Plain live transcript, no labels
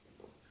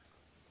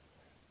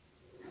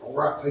All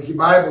right, take your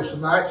Bibles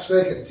tonight,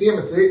 2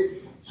 Timothy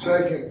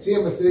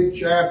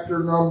chapter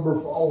number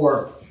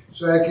 4.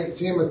 2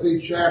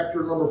 Timothy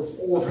chapter number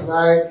 4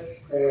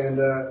 tonight.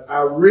 And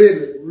I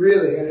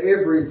really had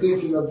every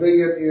intention of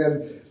being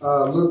in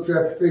Luke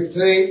chapter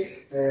 15.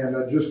 And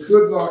I just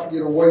could not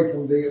get away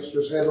from this.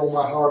 Just had it on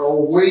my heart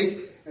all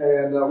week.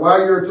 And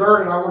while you're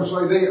turning, I want to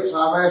say this.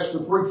 I've asked the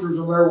preachers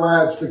and their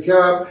wives to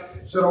come,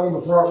 sit on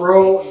the front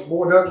row.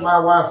 Boy, doesn't my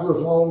wife look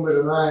lonely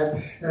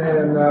tonight.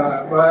 And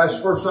but that's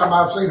the first time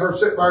I've seen her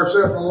sit by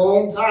herself in a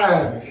long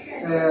time.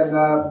 And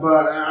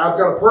but I've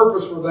got a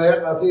purpose for that.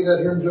 And I'll tell you that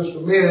here in just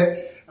a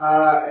minute.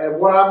 And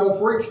what I'm going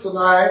to preach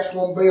tonight is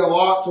going to be a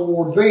lot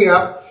toward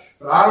them.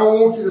 But I don't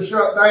want you to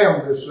shut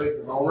down this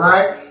evening, all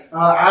right?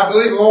 I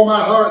believe with all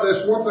my heart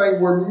that's one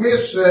thing we're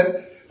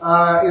missing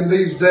in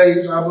these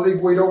days. I believe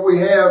we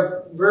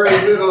have very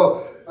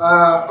little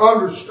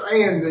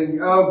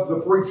understanding of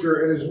the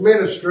preacher and his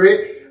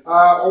ministry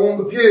on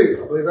the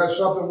pew. I believe that's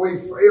something we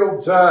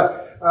failed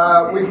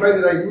to, we've made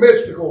it a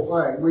mystical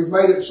thing. We've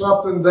made it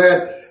something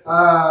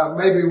that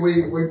maybe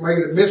we've made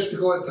it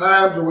mystical at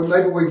times, or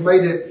maybe we've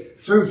made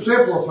it too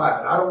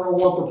simplified. I don't know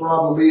what the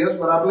problem is,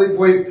 but I believe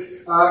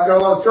we've got a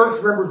lot of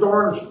church members don't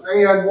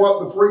understand what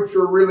the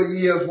preacher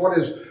really is, what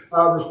his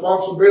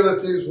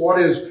responsibilities, what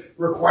his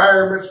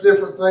requirements,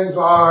 different things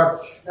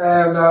are.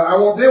 And I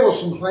want to deal with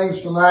some things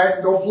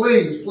tonight.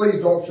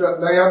 Please don't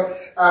shut down.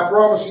 I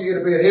promise you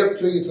it'll be a help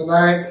to you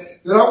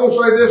tonight. Then I want to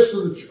say this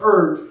to the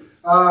church,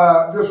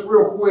 just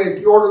real quick.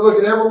 You ought to look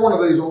at every one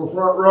of these on the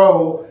front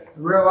row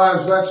and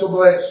realize that's a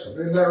blessing.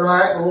 Isn't that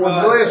right? The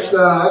Lord blessed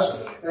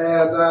us.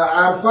 And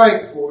I'm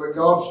thankful that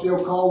God still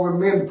calling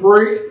men to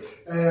preach.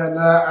 And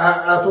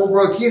I told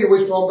Brother Kenny, we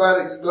was talking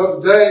about it the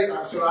other day.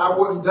 I said I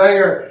wouldn't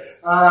dare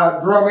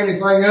drum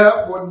anything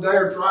up, wouldn't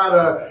dare try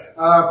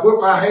to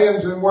put my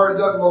hands in where it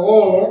doesn't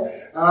belong.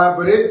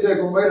 But it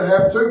tickled me to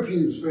have 2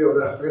 pews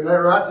filled up. Isn't that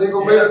right?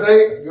 Tickled me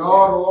today.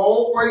 God will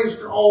always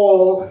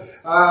call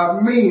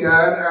men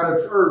out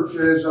of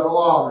churches at a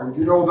lottery.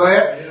 You know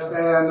that?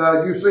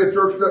 And you see a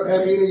church doesn't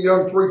have any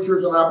young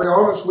preachers, and I'll be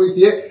honest with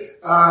you.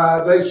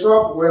 They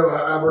suffer. Well,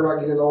 we're not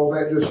getting into all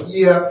that just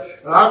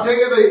yet. But I'll tell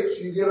you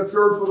this, you get a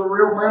church with a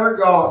real man of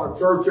God, a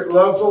church that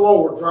loves the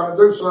Lord, trying to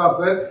do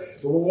something.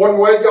 One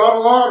way God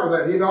will honor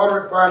that. He can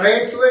honor it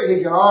financially.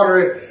 He can honor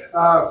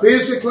it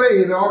physically.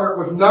 He can honor it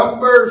with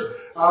numbers.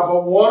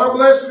 But what a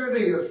blessing it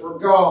is for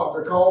God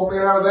to call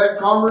men out of that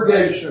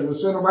congregation, to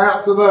send them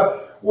out to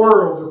the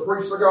world to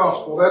preach the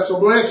gospel. That's a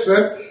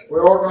blessing. We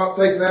ought not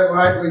take that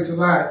lightly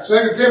tonight.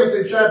 2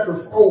 Timothy chapter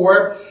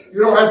 4. You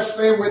don't have to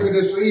stand with me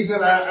this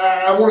evening.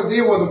 I want to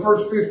deal with the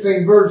first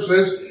 15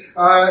 verses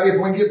if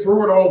we can get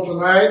through it all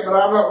tonight. But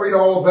I'll not read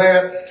all of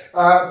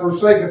that for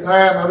sake of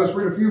time. I'll just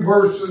read a few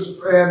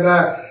verses and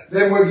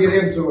then we'll get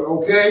into it,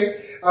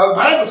 okay? The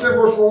Bible said,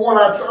 verse 1,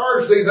 I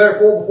charge thee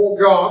therefore before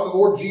God, the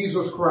Lord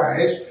Jesus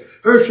Christ,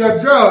 who shall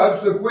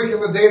judge the quick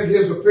and the dead at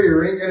his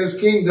appearing and his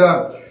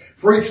kingdom.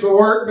 Preach the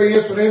word, be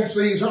instant in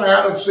season,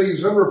 out of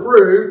season,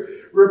 reprove,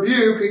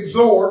 rebuke,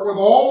 exhort with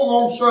all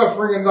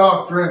long-suffering and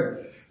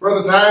doctrine.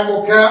 For the time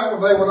will come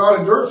when they will not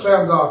endure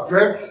sound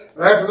doctrine,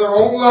 but after their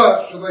own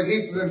lust shall they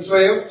heap to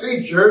themselves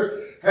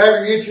teachers,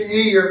 having itching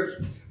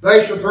ears.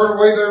 They shall turn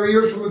away their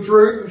ears from the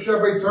truth, and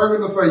shall be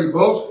turned into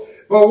fables.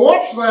 But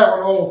watch thou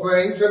in all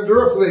things,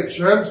 endure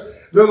afflictions,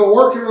 do the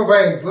working of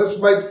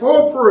evangelists, make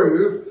full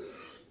proof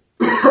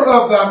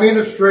of thy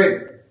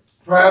ministry.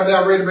 For I am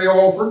now ready to be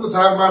offered, the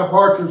time of my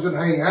departure is at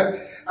hand.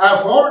 I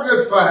have fought a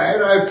good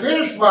fight, I have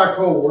finished my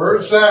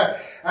course, I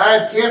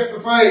have kept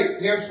the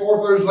faith.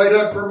 Henceforth there is laid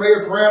up for me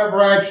a crown of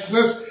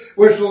righteousness,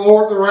 which the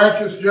Lord the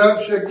righteous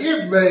judge shall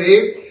give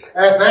me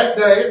at that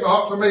day,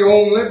 not to me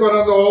only, but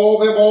unto all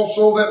them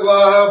also that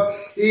love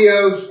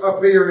his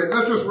appearing.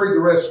 Let's just read the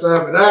rest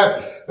of it.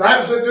 The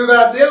Bible said, do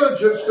thy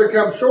diligence to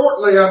come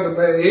shortly unto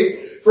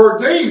me, for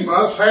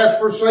Demas hath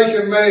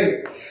forsaken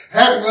me,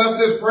 having loved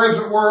this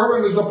present world,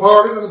 and is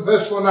departed unto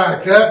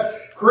Thessalonica,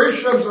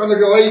 Christians unto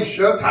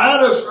Galatia,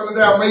 Titus unto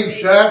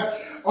Dalmatia.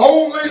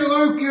 Only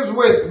Luke is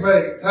with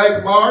me.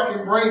 Take Mark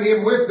and bring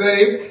him with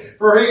thee,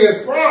 for he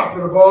is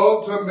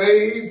profitable to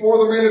me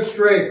for the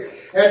ministry.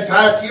 And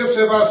Tychicus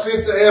have I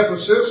sent to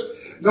Ephesus.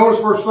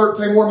 Notice verse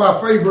 13, one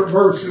of my favorite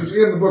verses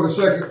in the book of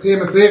 2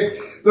 Timothy.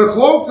 The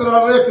cloak that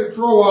I left at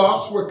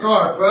Troas with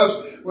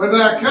Carpus, when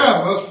thou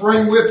comest,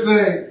 bring with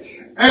thee.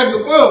 And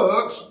the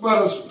books,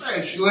 but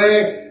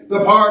especially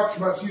the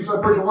parchments. You say,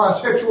 preacher, why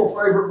is that your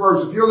favorite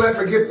verse? If you'll let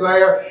me get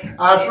there,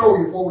 I'll show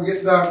you before we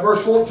get done.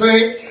 Verse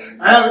 14,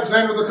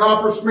 Alexander the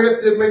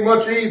coppersmith did me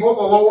much evil.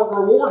 The Lord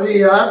reward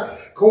him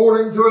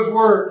according to his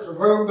works, of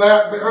whom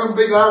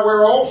be thou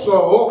aware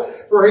also,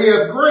 for he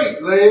hath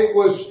greatly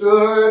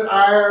withstood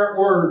our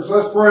words.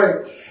 Let's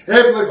pray.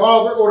 Heavenly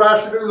Father, Lord, I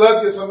sure do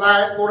love you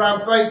tonight. Lord, I'm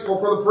thankful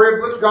for the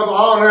privilege, God, the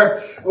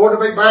honor, Lord,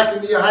 to be back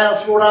into your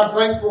house. Lord, I'm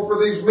thankful for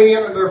these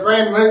men and their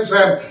families.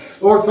 And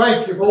Lord,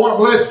 thank you for what a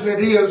blessing it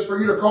is for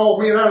you to call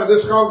me out of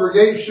this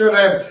congregation.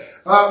 And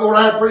Lord,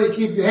 I pray you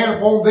keep your hand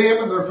upon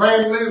them and their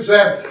families.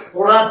 And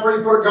Lord, I pray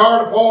you put a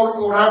guard upon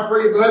them. Lord, I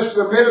pray you bless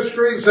their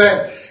ministries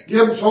and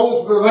give them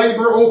souls for their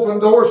labor, open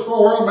doors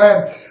for them.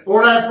 And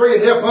Lord, I pray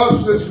you help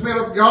us as men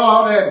of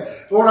God and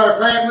Lord, our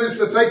families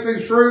to take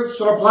these truths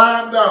and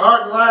apply them to our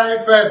heart and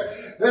life. And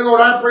then,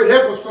 Lord, I pray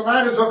help us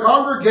tonight as a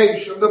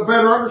congregation to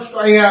better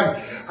understand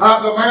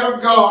the man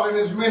of God and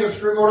his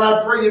ministry. Lord,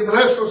 I pray you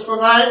bless us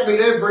tonight, meet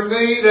every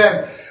need.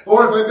 And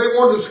Lord, if there be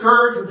one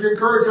discouraged, would you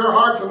encourage our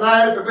heart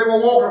tonight? If there be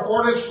one walking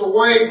farthest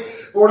away,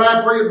 Lord,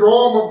 I pray you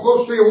draw them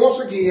close to you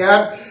once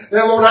again.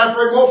 Then, Lord, I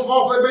pray most of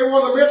all, if there be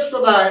one in the midst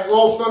tonight,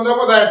 lost undone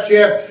without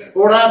you,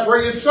 Lord, I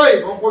pray you'd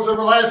save them, for it's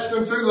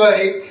everlasting too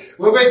late.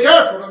 We'll be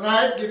careful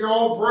tonight, give you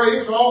all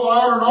praise, all the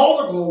honor, and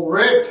all the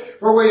glory,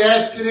 for we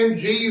ask it in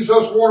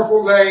Jesus'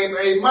 wonderful name.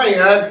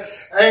 Amen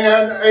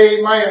and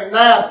amen.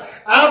 Now,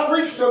 I'll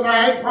preach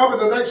tonight,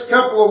 probably the next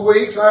couple of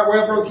weeks.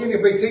 Brother Kenny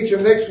will be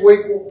teaching next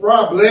week,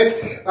 probably,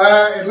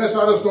 unless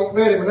I just don't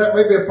let him, and that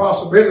may be a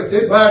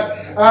possibility. But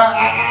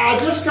I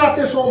just got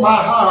this on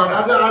my heart.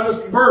 I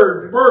just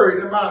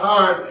buried in my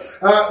heart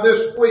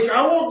this week.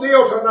 I want to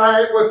deal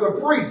tonight with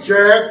the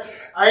preacher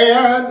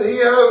and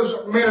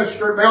his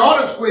ministry. To be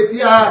honest with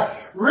you, I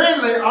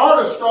really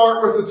ought to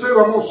start with the two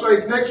I'm going to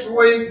say next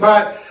week,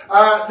 but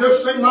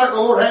just seemed like the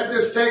Lord had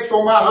this text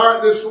on my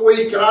heart this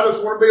week, and I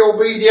just want to be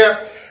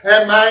obedient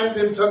and mind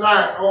him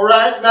tonight. All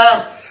right?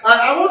 Now,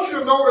 I want you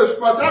to notice,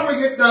 by the time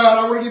we get done,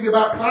 I want to give you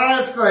about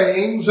 5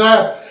 things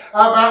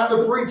about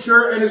the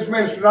preacher and his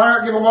ministry. And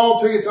I'll give them all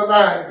to you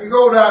tonight. If you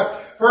go to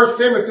 1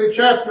 Timothy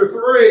chapter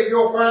 3,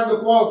 you'll find the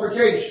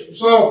qualifications.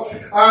 So,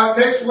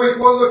 next week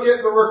we'll look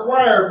at the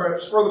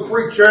requirements for the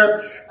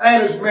preacher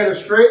and his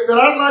ministry. But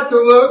I'd like to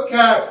look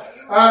at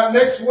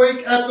next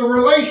week at the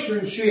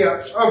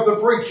relationships of the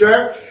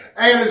preacher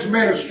and his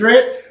ministry.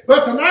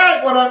 But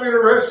tonight what I'm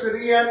interested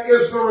in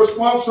is the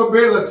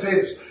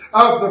responsibilities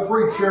of the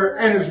preacher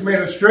and his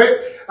ministry. Then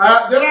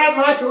I'd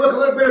like to look a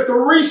little bit at the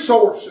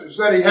resources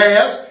that he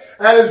has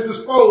at his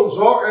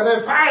disposal. And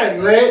then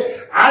finally,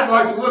 I'd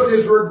like to look at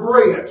his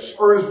regrets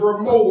or his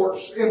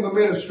remorse in the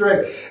ministry.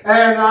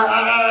 And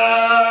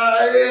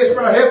it's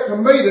been a help to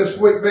me this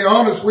week, to be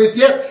honest with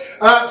you.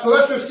 So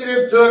let's just get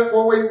into it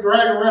before we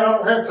drag around. I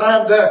don't have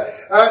time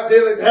to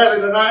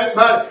dilly-dally tonight.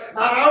 But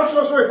I was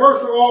going to say,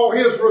 first of all,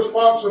 his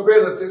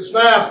responsibilities.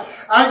 Now,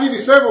 I'll give you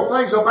several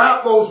things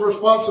about those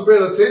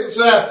responsibilities.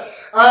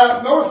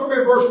 Notice with me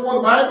in verse 1,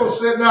 the Bible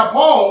said, now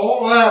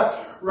Paul,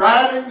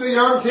 writing to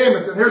young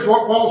Timothy, and here's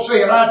what Paul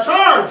said, I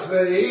charge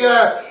thee,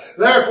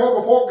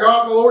 therefore before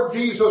God the Lord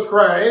Jesus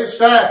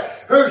Christ,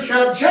 who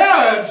shall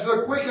judge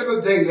the quick and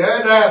the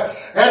dead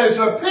at his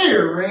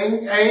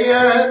appearing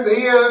and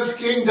his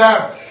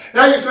kingdom.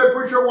 Now you say,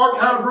 preacher, what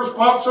kind of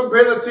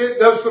responsibility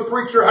does the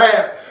preacher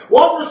have?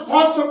 What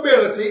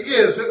responsibility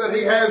is it that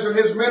he has in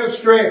his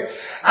ministry?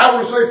 I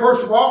want to say,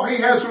 first of all, he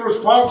has a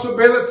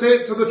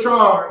responsibility to the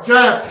charge.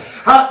 Now,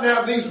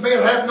 these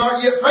men have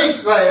not yet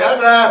faced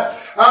that,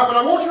 but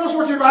I want you to notice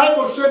what your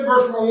Bible said in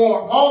verse 1.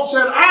 Paul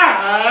said,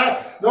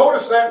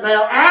 notice that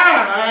now,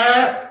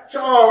 I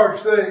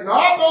charge thee.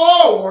 Not the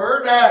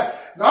Lord,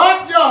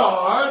 not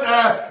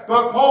God,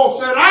 but Paul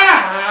said,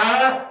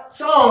 I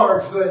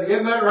charge thee.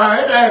 Isn't that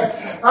right? And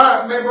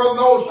I remember Brother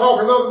Noel was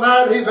talking the other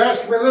night. He's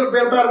asking me a little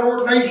bit about an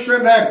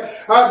ordination, and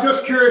I'm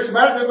just curious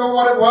about it. Didn't know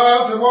what it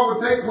was and what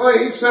would take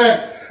place.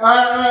 And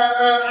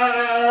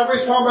I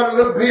was talking about it a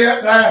little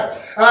bit.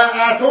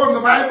 I told him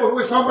the Bible, we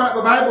was talking about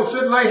the Bible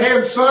said lay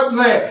hands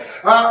suddenly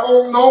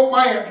on no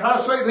man. Can I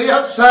say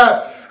this?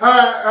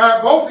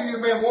 Both of you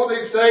men, one of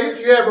these days,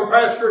 you have a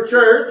pastor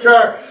church,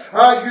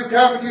 you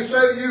come and you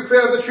say you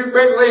feel that you've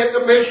been led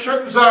to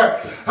missions or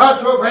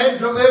to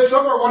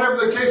evangelism or whatever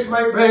the case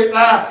may be.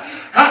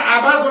 I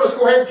might as well just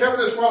go ahead and cover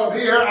this while I'm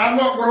here. I'm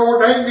not going to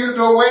ordain you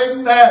to a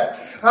wedding.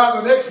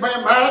 The next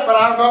man might, but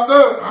I'm not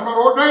doing it. I'm not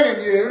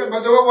ordaining you to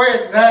do a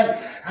wedding.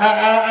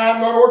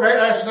 I'm not ordained.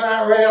 That's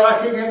not real. I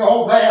can't get the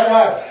whole thing.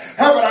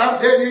 But I'm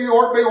telling you, you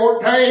ought to be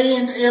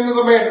ordained into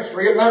the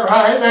ministry. Isn't that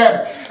right?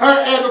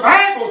 And the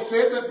Bible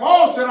said that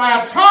Paul said,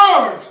 I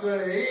charge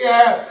thee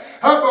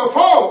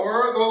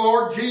before the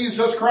Lord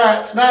Jesus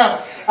Christ.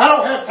 Now, I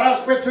don't have time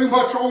to spend too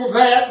much on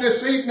that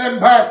this evening,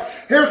 but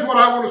here's what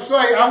I want to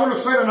say. I want to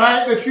say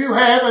tonight that you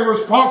have a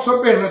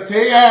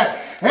responsibility.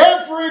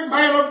 Every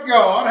man of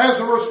God has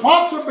a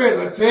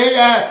responsibility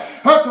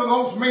to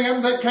those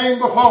men that came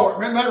before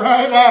him. Isn't that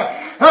right?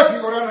 If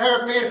you go down there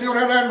with me, if you go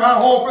down there in my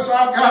office,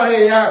 I've got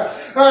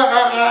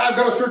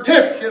a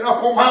certificate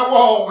up on my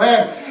wall.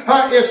 And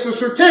it's the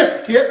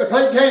certificate that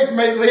they gave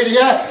me,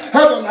 Lydia,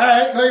 the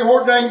night they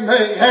ordained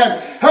me.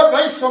 And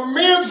there's some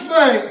men's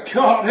names,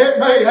 God,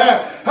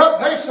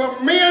 there's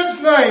some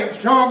men's names,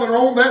 John, that are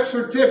on that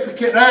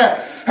certificate.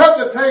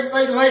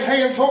 They laid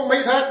hands on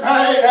me that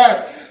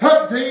night.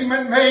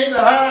 deeming me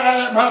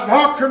that my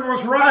doctrine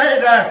was right,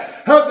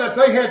 that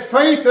they had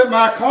faith in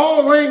my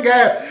calling,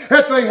 that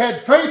they had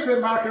faith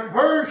in my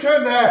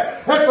conversion,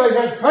 that they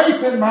had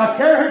faith in my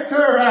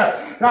character.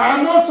 Now,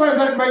 I'm not saying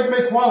that made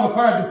me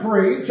qualified to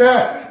preach,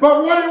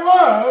 but what it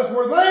was,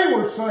 where they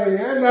were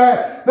saying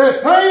that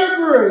they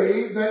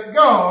agreed that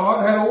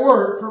God had a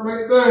work for me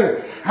to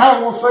do. I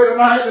will say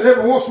tonight that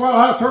every once in a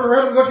while I turn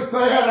around and look at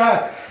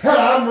that, and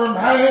I'm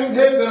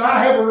reminded that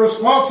I have a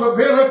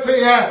responsibility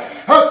to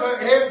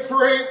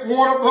every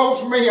one of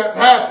those men.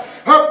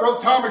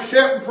 Brother Thomas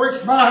Shelton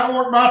preached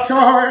my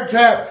charge.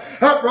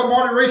 Brother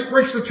Marty Reese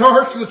preached the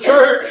charge to the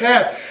church.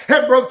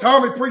 And Brother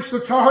Tommy preached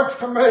the charge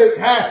to me.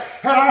 And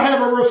I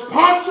have a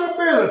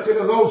responsibility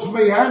to those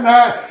men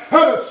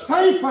to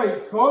stay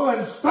faithful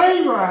and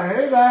stay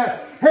right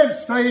and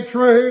stay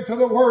true to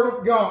the Word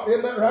of God.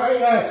 Isn't that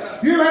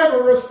right? You have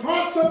a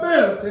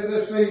responsibility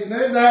this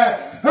evening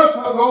to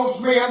those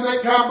men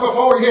that come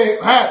before you.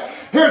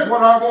 Here's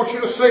what I want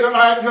you to see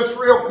tonight just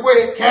real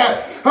quick. I'm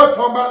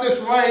talking about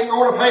this laying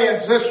on of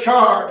hands, this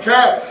charge. Do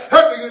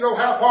you know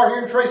how far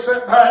you can trace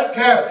that back?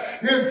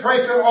 You can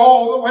trace it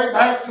all the way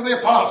back to the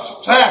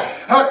apostles.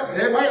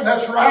 Amen,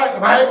 that's right.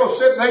 The Bible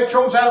said they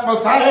chose out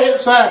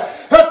Matthias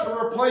to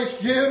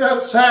replace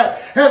Judas. And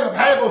the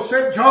Bible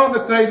said, John,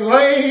 that they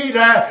laid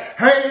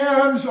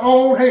hands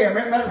on him.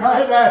 Isn't that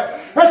right?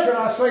 Can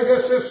I say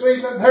this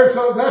evening? That's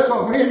a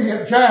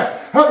lineage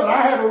that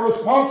I have a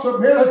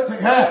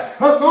responsibility,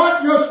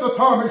 not just to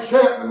Thomas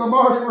Shelton and the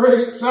Marty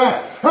Reeds,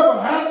 but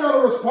I've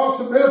got a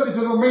responsibility to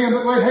the men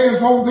that laid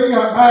hands on them,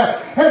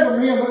 and the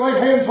men that laid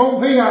hands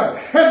on them,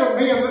 and the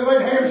men that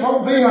laid hands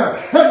on them,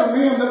 and the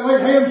men that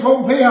laid hands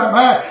on them.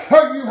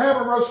 You have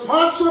a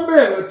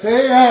responsibility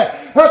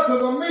to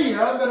the men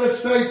that have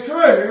stayed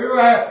true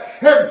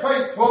and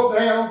faithful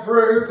down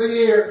through the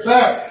years.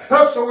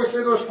 So we see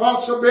the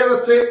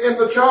responsibility in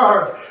the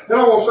charge. Then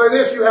I will say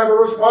this, you have a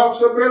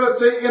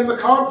responsibility in the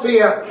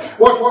content.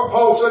 Watch what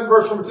Paul said in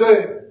verse number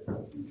 2.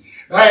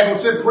 The Bible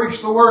said,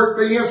 preach the word,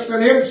 be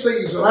instant in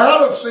season,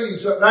 out of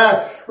season,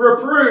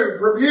 reprove,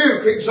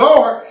 rebuke,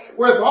 exhort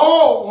with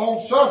all long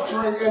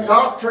suffering and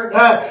doctrine.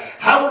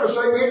 I want to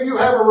say, men, you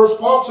have a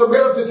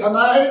responsibility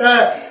tonight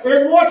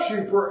in what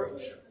you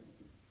preach. Is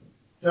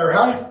that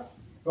right?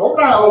 Don't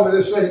die on me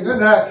this evening.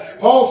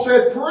 Paul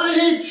said,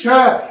 preach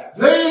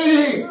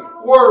the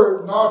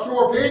word, not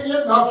your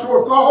opinion, not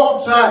your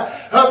thoughts, not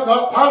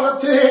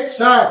politics.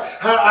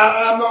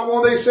 I'm not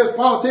one of these that says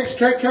politics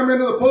can't come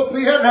into the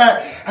pulpit.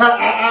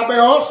 I'll be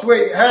honest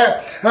with you.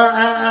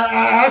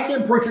 I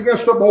can preach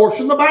against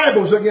abortion. The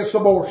Bible's against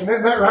abortion.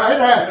 Isn't that right?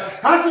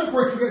 I can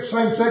preach against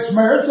same-sex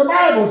marriage. The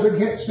Bible's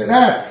against it.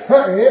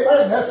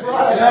 Amen. That's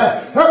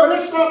right. But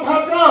it's not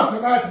my job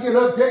tonight to get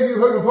up and tell you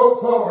who to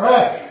vote for.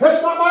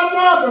 It's not my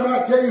job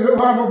tonight to tell you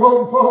who I'm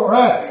voting for.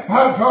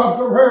 My job's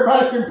to rear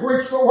back and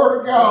preach the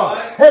Word of God.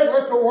 And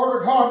let the Word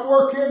of God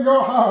work in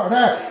your heart. And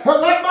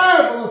that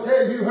Bible will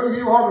tell you who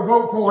you ought to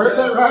vote for. Isn't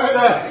that right?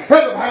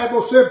 And the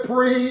Bible said,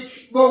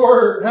 preach the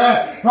Word.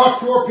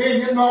 Not your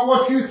opinion, not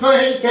what you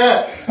think,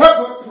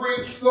 but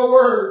preach the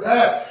Word.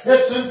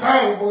 It's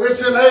infallible.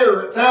 It's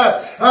inerrant.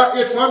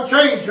 It's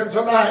unchanging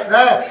tonight.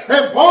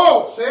 And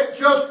Paul said,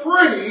 just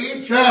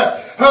preach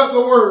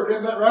the Word.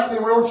 Isn't that right?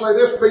 Then we don't say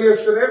this, be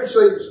instant in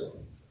season,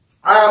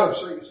 out of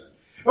season.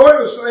 What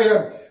he was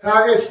saying,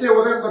 it's still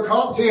within the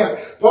content.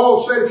 Paul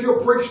said, if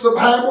you'll preach the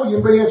Bible,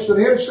 you can be instant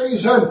in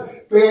season,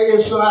 be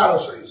instant out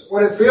of season.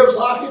 When it feels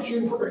like it, you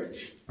can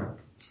preach.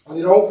 When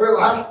you don't feel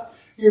like it,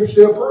 you can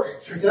still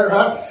preach. Is that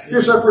right? You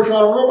say, preacher, I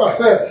don't know about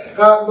that.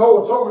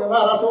 Noah told me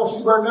tonight, I told him,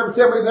 you better never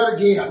tell me that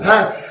again.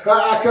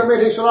 I come in,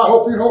 he said, I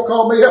hope you don't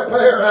call me up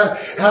there.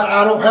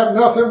 I don't have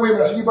nothing with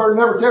me. I said, you better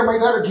never tell me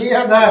that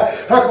again,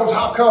 because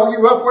I'll call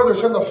you up whether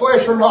it's in the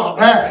flesh or not.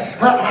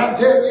 I'm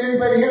telling you,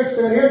 be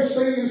instant in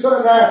season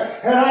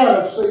and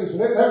out of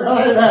season. Isn't that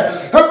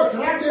right? But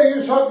can I tell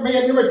you something,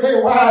 man? You may tell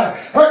you why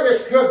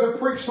it's good to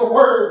preach the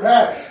Word.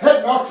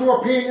 And not your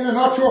opinion and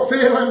not your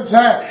feelings.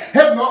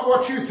 And not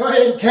what you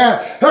think.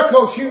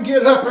 Because you can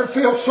get up and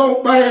feel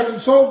so bad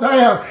and so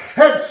down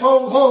and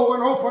so low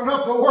and open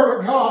up the Word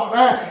of God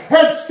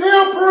and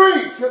still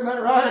preach. Isn't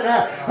that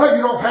right?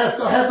 You don't have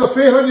to have the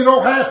feeling. You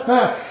don't have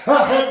to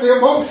have the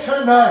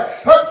emotion.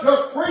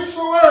 Just preach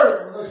the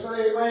Word. When they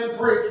say amen,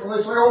 preach. When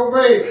they say oh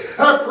me,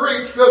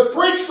 preach. Just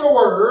preach the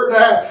Word.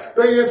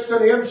 Be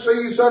instant in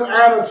season,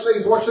 out of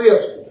season. What's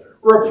this?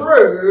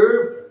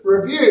 Reprove,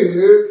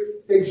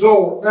 rebuke,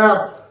 exhort.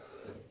 Now,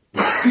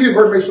 you've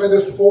heard me say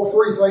this before.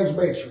 3 things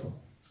mentioned.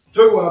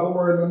 2 of them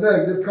are in the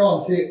negative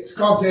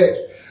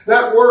context.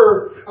 That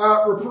word,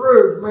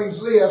 reprove,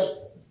 means this.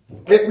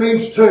 It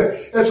means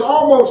it's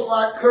almost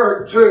like,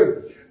 Kurt,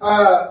 to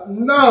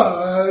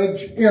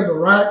nudge in the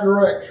right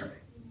direction.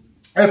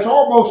 It's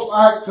almost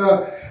like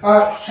to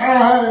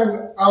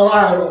shine a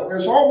light on.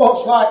 It's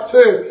almost like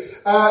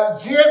to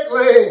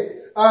gently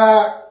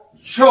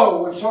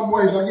show, in some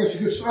ways, I guess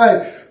you could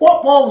say.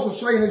 What Paul was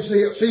saying is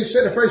this. He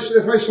said if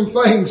there's some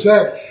things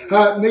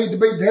that need to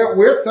be dealt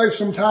with, there's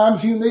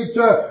sometimes you need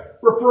to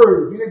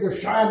reprove. You need to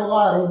shine the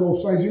light on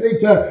those things. You need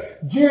to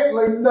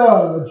gently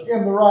nudge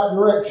in the right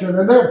direction.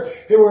 And then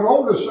he went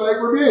on to say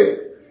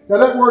rebuke. Now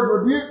that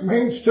word rebuke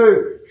means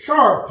to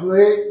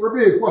sharply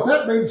rebuke. What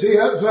that means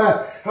is,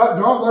 John,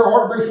 there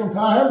ought to be some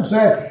times,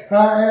 and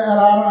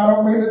I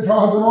don't mean that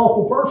John's an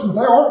awful person,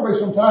 there ought to be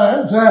some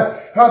times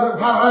that while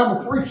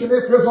I'm preaching,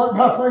 it feels like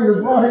my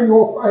finger's right in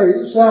your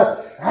face.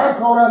 I'm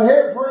calling out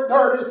every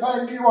dirty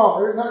thing you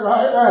are. Isn't that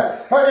right?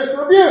 It's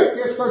rebuke.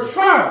 It's to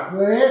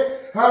sharply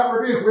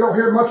rebuke. We don't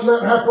hear much of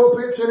that in our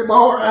pulpits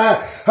anymore.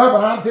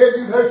 But I'm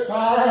telling you, there's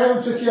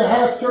times that you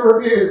have to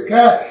rebuke.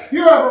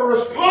 You have a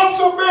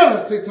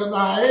responsibility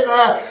tonight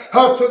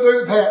to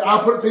do that.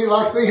 I'll put it to you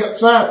like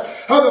this.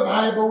 The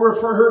Bible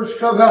refers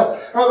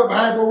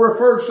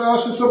to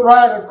us as the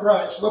bride of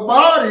Christ, the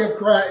body of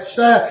Christ.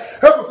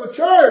 But the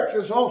church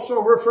is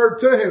also referred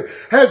to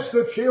as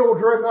the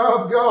children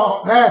of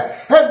God.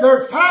 And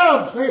there's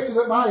times, Nancy,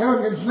 that my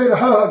youngins need a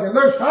hug. And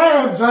there's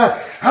times I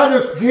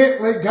just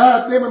gently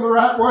guide them in the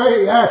right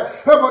way.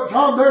 But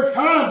John, there's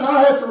times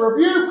I have to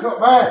rebuke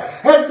them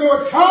and do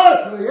it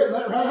sharply, isn't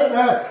that right?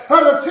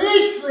 To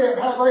teach them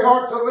how they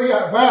ought to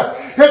live.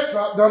 It's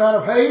not done out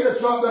of hate.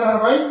 It's not done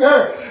out of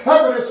anger.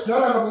 But it's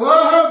done out of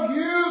love,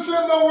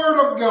 using the Word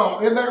of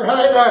God. Isn't that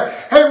right?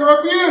 A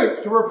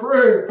rebuke, to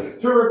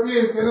reprove, to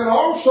rebuke. And then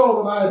also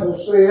the Bible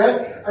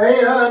said,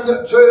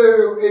 and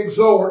to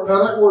exhort.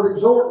 Now that word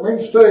exhort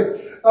means to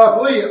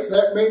uplift.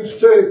 That means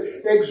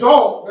to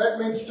exalt. That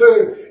means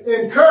to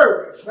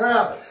encourage.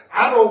 Now,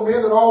 I know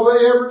men that all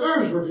they ever do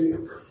is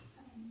rebuke.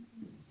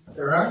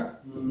 All right?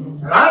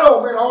 And I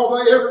know men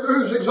all they ever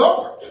do is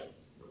exhort.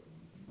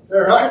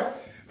 All right?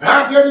 And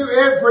I tell you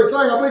everything.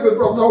 I believe it,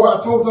 Brother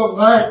Noah, I told the other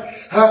night,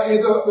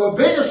 the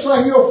biggest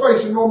thing you'll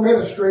face in your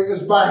ministry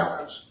is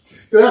balance.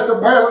 You have to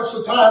balance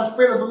the time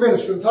spent in the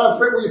ministry, the time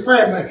spent with your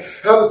family,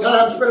 the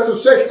time spent in a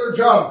secular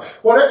job.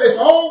 Well, it's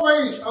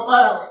always a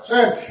balance.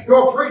 And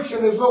your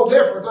preaching is no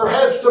different. There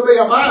has to be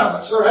a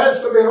balance. There has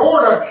to be an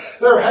order.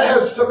 There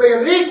has to be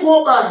an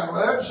equal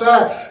balance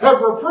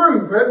of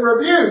reprove and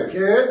rebuke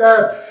it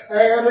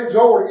and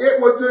exhort it.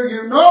 It would do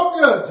you no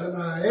good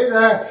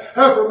tonight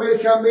for me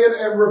to come in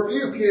and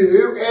rebuke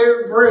you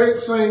every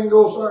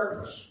single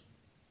service.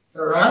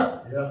 All right?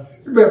 Yeah.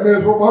 You've been a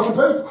miserable bunch of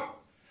people.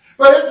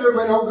 But it do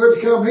me no good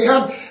to come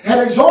in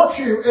and exhort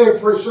you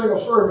every single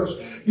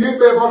service. You'd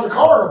be a bunch of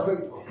carnal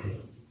people.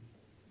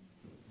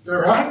 Is that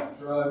right?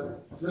 Right.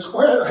 Just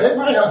well,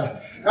 amen.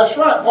 That's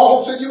right.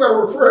 Paul said you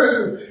better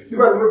reprove, you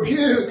better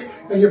rebuke,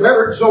 and you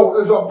better exhort.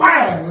 There's a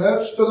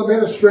balance to the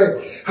ministry.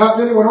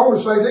 Then he went on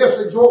to say this,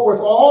 exhort with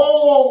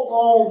all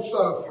long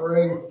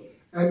suffering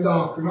and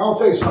doctrine. I'll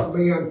tell you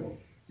something, men.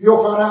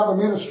 You'll find out in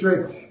the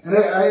ministry, and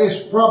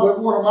it's probably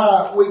one of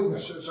my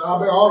weaknesses. I'll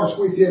be honest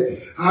with you.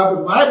 But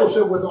the Bible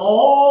said, with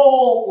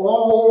all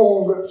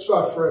long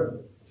suffering,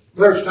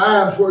 there's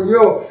times where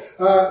you'll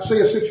see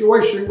a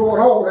situation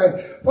going on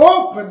and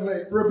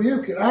openly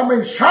rebuke it. I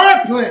mean,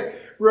 sharply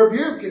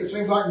rebuke it. It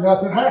seems like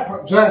nothing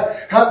happens.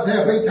 There'll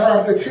be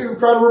times that you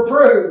try to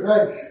reprove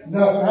and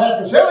nothing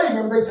happens. There'll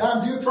even be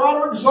times you try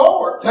to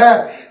exhort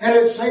and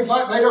it seems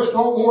like they just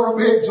don't want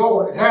to be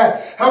exhorted.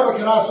 But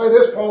can I say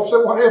this? Paul said,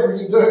 whatever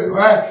you do,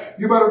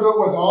 you better do it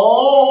with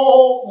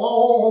all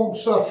long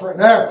suffering.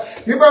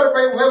 You better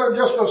be willing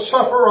just to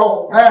suffer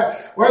on.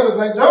 Whether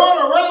they do it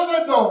or whether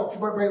they don't, you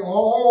better be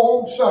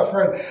long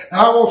suffering.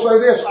 Now I will say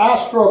this, I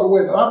struggle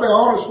with it. I'll be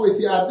honest with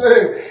you, I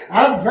do.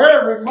 I'm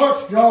very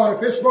much, John,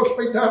 if it's supposed to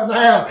be done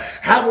now,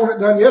 I want it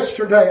done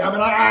yesterday. I mean,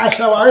 that's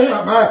how I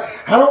am. I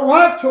don't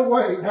like to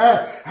wait.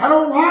 I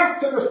don't like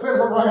to just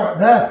fiddle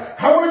around.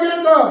 I want to get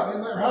it done.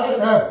 Isn't that right?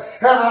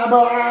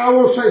 But I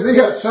will say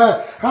this,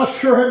 I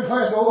sure am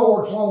glad the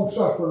Lord's long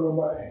suffering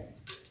away.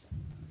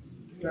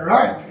 Is that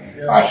right?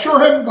 Yeah. I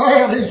sure am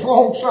glad He's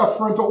long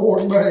suffering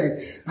toward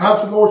me. Now,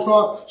 the Lord's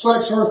not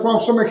slack service from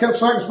so many can't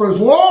thanks, but His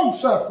long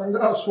suffering to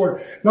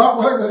usward, not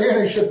willing that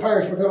any should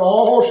perish, but that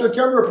all should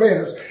come to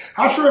repentance.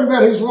 I sure am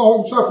glad He's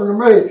long suffering to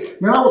me.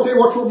 Man, I will tell you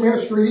what your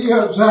ministry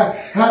is.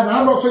 And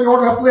I'm not saying you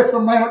ought to uplift the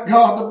man of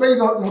God to be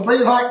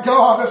like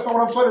God. That's not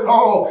what I'm saying at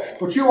all.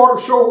 But you ought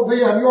to show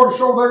them, you ought to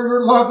show them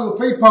your love to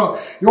the people,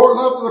 your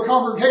love to the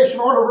congregation,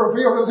 ought to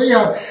reveal to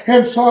them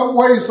in some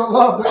ways the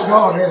love that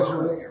God has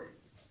for them.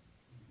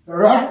 All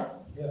right?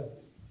 Yeah.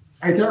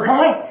 Ain't that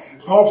right?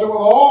 Paul said, with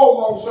all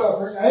long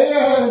suffering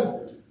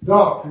and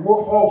doctrine.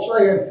 What Paul's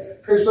saying,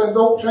 he's saying,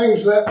 don't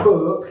change that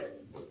book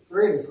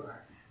for anything.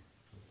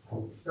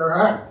 All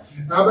right?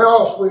 Now, I'll be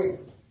honest with you.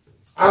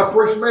 I've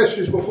preached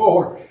messages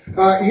before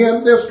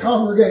in this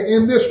congregation,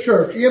 in this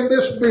church, in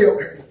this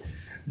building.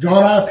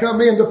 John, I've come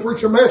in to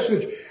preach a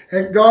message,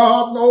 and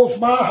God knows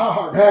my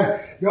heart.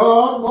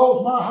 God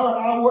knows my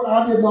heart.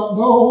 I did not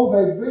know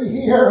they'd be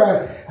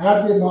here.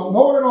 I did not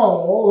know it at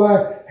all.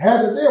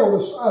 Had to deal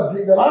with a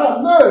subject that I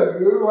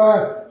knew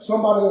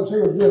somebody else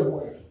here was dealing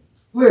with.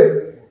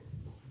 Living in.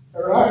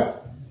 All right?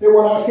 And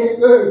what I can't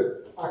do,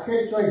 I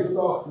can't change the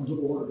doctrines of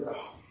the Word of God.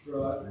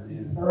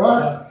 All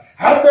right?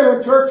 I've been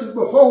in churches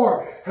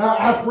before.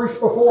 I've preached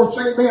before and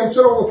seen men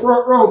sit on the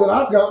front row that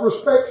I've got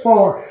respect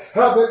for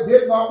that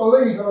did not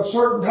believe in a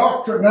certain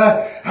doctrine.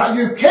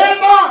 You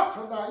cannot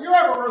tonight. You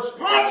have a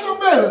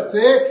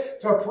responsibility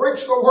to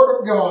preach the Word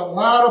of God,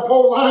 line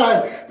upon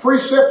line,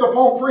 precept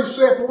upon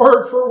precept,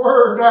 word for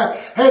word,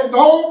 and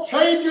don't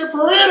change it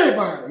for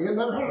anybody. Isn't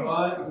that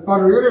right?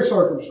 Under any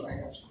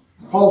circumstance.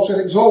 Paul said,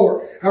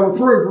 exhort,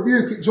 reprove,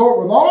 rebuke, exhort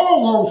with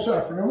all long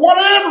suffering, and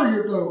whatever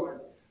you're doing,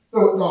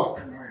 do it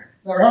doctrinally.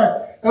 All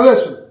right? Now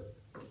listen,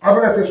 I've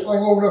been at this thing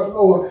long enough to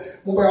know, I'm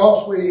going to be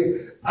honest with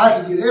you, I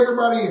can get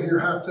everybody in here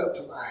hyped up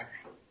tonight.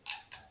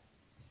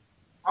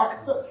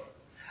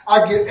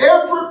 I get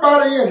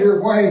everybody in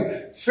here,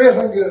 Wayne,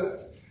 feeling good.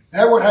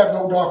 That would have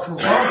no doctrinal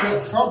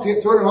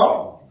content to it at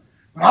all.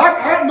 But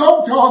I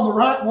know, John, the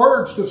right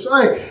words to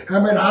say.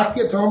 I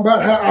get talking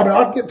about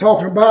I get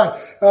talking about,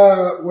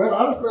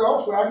 I'll just be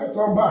honest with you, I get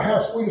talking about how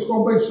sweet it's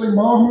going to be to see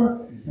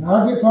Mama, and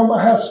I get talking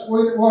about how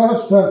sweet it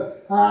was to,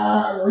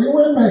 are you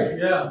with me?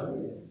 Yeah.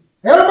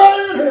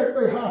 Everybody in here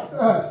be hyped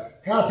up.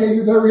 I tell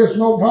you, there is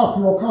no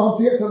doctrinal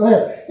content to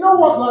that. You know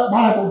what that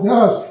Bible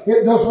does?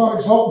 It does not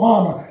exalt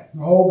Mama.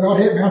 Oh, God,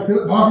 help me, I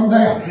feel it bogging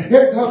down.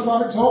 It does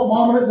not exalt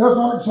Mama, it does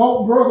not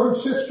exalt brother and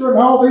sister and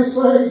all these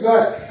things.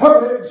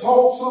 It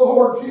exalts the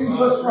Lord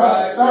Jesus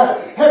Christ.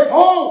 And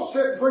Paul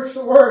said, preach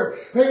the Word.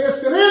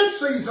 It's an in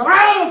season,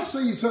 out of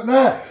season.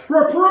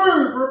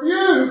 Reprove,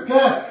 rebuke,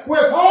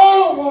 with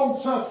all long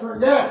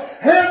suffering,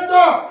 and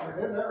doctrine.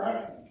 Isn't that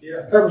right?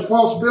 Yeah. Have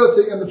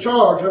responsibility in the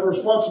charge. Have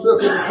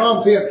responsibility in the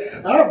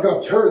content. I've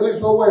got to hurry.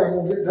 There's no way I'm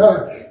going to get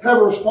done. Have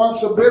a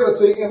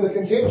responsibility in the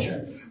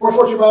contention. Watch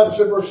what your Bible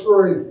said, verse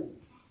 3.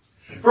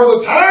 For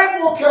the time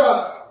will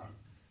come,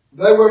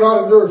 they will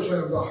not endure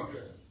sound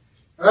doctrine.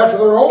 After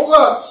their own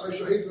lusts, they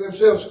shall heap to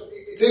themselves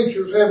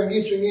teachers having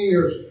itching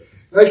ears.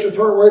 They shall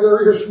turn away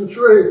their ears from the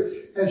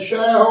truth, and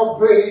shall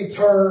be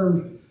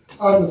turned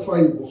unto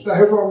fables. Now,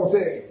 here's what I'm going to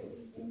tell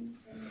you.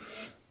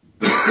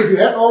 If you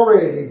hadn't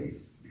already,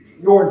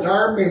 your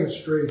entire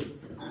ministry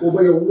will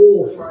be a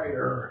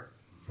warfare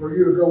for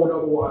you to go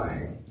another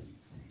way.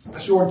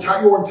 That's your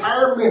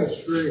entire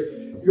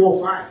ministry, you'll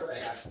fight for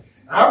that.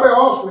 I'll be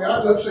honest with you,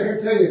 I'd love to sit here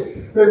and tell you,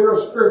 be real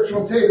spiritual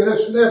and tell you that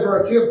it's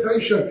never a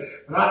temptation.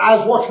 And I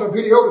was watching a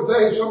video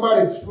today,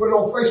 somebody put it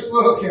on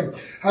Facebook, and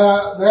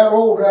that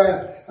old,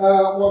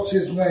 what's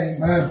his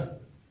name,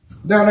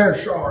 down there in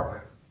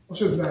Charlotte.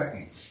 What's his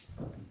name?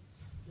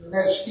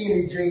 That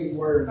skinny jean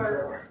wearing.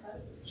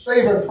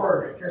 Stephen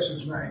Furtick, that's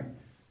his name.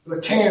 The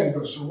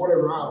Canvas or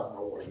whatever, I don't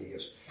know what he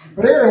is.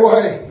 But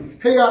anyway,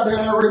 he got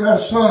down there reading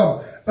out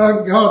some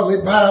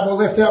ungodly Bible,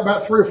 left out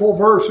about 3 or 4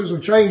 verses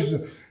and changed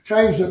it.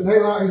 He's reading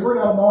out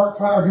of Mark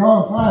 5,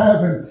 John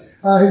 5, and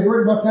he's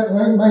reading about that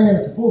young man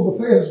at the pool of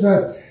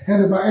Bethesda.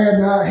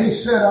 And he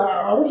said,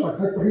 I wish I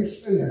could what he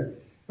said.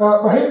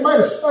 But he made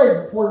a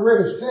statement before he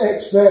read his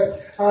text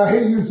that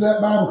he used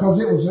that Bible because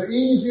it was the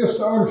easiest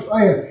to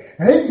understand.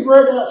 And he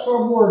read out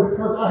some word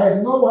because I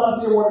had no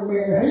idea what it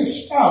meant. And he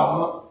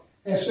stopped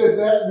and said,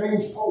 that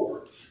means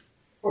porch.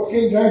 What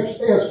King James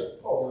says,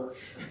 porch.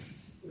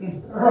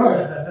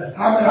 Right.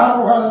 I don't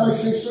know how that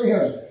makes any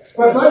sense.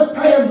 But they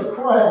panned the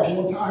crowd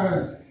one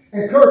time.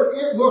 And Kurt,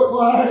 it looked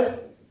like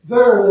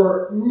there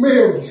were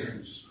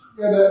millions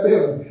in that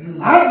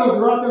building. I looked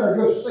right there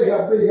and just see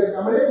how big it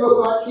was. It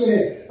looked like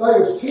there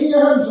was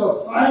tens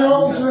of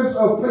thousands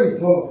of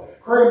people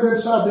crammed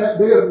inside that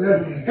building.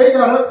 And he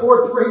got up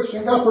before he preached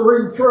and got to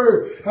reading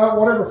through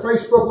whatever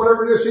Facebook,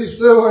 whatever it is he's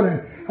doing.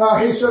 And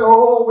he said,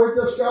 oh, we've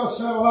just got a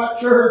satellite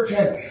church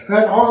and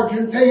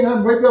Argentina,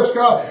 and we've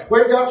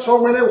got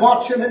so many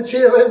watching in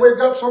Chile, and we've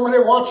got so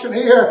many watching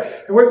here,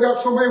 and we've got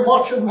so many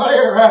watching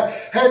there. And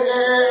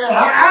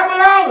I'll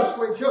be honest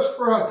with you, just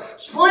for a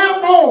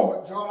split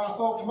moment, John, I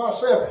thought to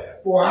myself,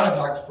 boy, I'd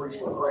like to preach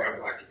to a crowd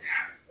like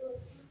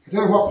that.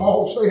 Tell you what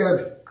Paul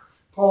said.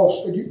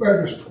 Paul said, you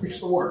better just preach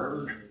the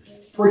Word.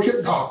 Preach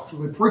it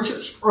doctrinally. Preach it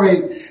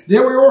straight.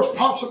 Deal with your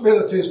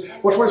responsibilities.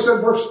 Watch what he said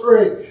in verse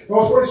 3.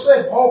 Watch what he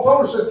said. Paul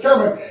told us it's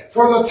coming.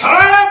 For the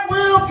time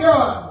will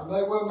come, and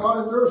they will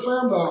not endure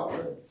sound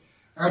doctrine.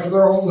 After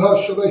their own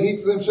lust shall they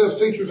heap to themselves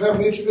teachers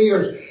having itching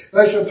ears.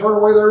 They shall turn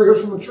away their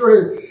ears from the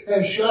truth,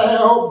 and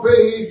shall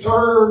be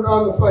turned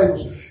unto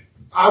fables.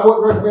 I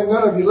wouldn't recommend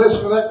none of you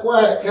listen to that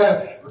quack.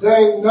 There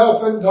ain't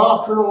nothing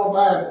doctrinal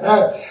about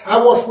it. I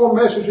watched one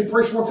message he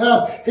preached one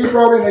time. He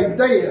brought in a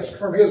desk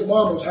from his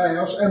mama's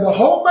house, and the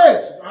whole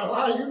message, I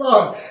lie you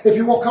not, if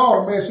you want to call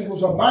it a message,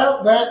 was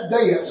about that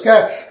desk.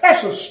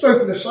 That's the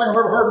stupidest thing I've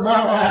ever heard in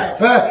my life.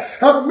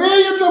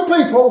 Millions of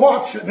people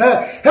watching.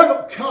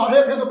 God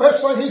help me, the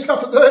best thing he's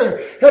got to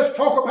do is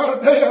talk about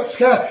a desk.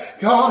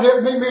 God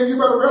help me, man, you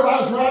better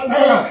realize right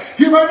now,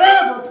 you may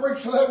never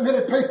preach to that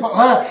many people.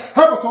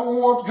 But the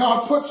ones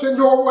God puts in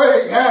your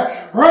way,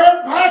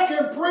 run back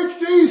and preach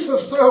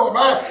Jesus to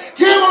them.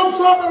 Give them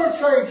something to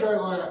change their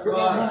life.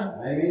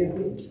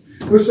 Amen.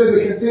 We see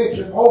the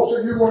contention. Paul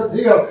said you're going to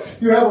deal.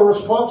 You have a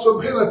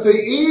responsibility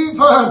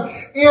even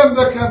in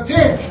the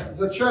contention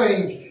to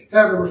change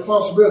have the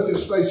responsibility to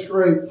stay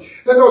straight.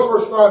 Then goes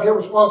verse 5, have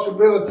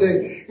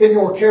responsibility in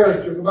your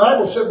character. The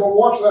Bible said, but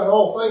watch that in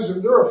all things,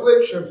 endure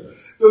afflictions,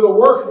 do the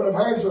work of an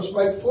evangelist,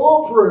 make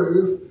full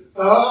proof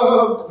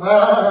of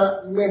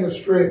thy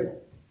ministry.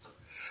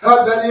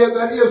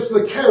 That is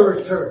the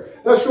character.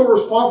 That's your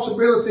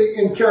responsibility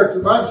in character.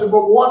 The Bible said,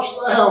 but watch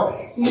thou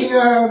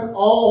in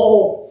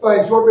all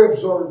things. You ought to be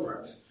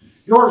observant.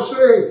 You ought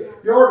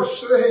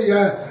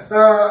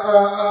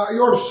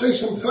to see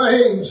some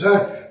things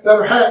that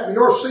are happening.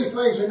 You ought to see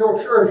things in your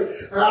church.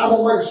 I'm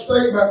going to make a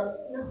statement,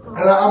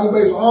 and I'm going to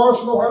be as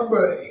honest as I know how to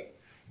be.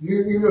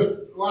 You just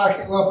like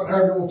it, love it,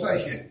 however you want to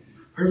take it.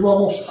 Here's what I'm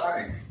going to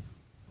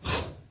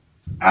say.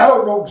 I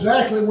don't know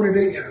exactly what it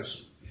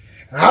is.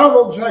 And I don't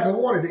know exactly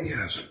what it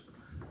is.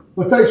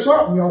 But there's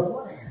something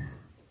y'all playing.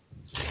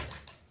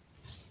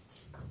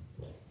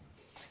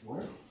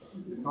 Well,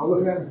 y'all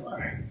looking at me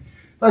funny.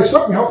 There's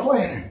something y'all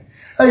playing.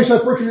 Hey, you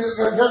said, preacher,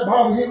 that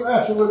bother you?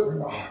 Absolutely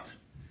not.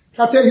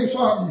 Can I tell you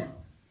something?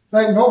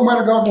 There ain't no man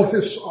of God worth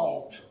his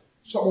salt.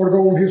 Something were to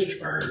go on his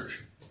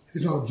church.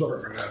 He's not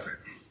observant of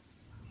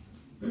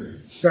it.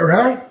 Is that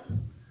right?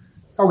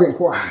 Y'all getting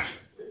quiet.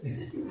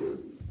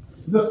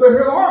 Just been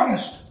real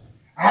honest.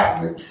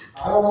 I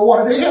don't know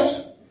what it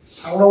is.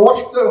 I don't know what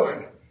you're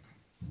doing.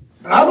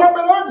 And I'm not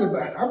been arguing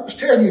about it. I'm just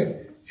telling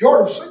you, you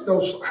ought to see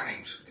those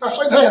things. Can I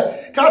say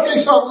that? Can I tell you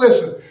something?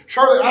 Listen,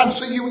 Shirley, I can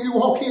see you when you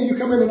walk in, you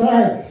come in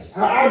tonight.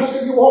 I can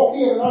see you walk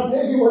in, and I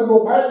tell you whether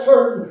you're back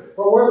certain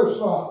or whether it's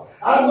not.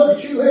 I look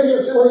at you, Lydia,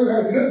 and say whether you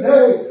had a good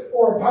day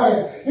or a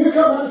bad. You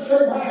come out and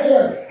shake my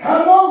hand.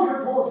 I know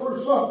you're going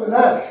through something.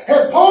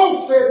 And Paul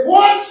said,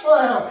 watch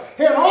thou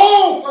in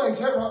all things.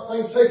 Have not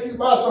things take you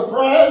by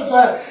surprise.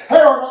 Have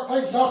not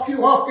things knock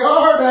you off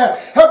guard.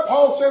 And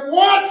Paul said,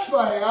 watch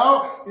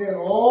thou in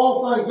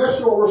all things. That's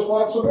your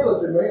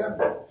responsibility,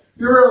 man.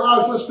 You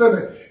realize, listen to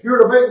me,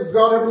 you're the baby. If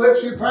God ever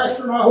lets you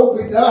pastor, and I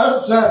hope he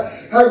does,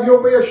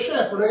 you'll be a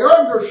shepherd, an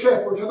under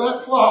shepherd to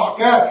that flock.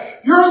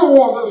 You're the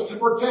one that's to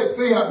protect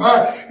them.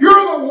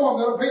 You're the one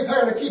that'll be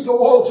there to keep the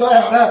wolves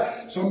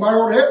out. Somebody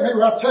ought to help me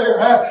right there.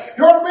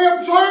 You ought to be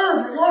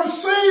observant. You ought to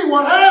see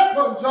what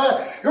happens.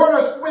 You ought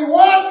to be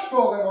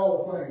watchful in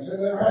all things.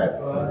 Isn't that right?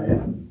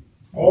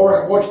 All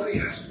right, watch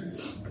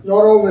this.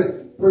 Not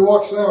only we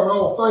watch thou in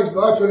all things,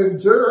 but I could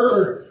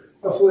endure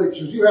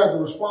afflictions. You have the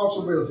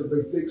responsibility to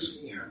be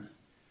thick-skinned.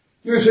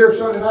 You was here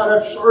Sunday night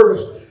after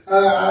service.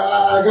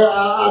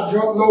 I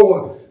jumped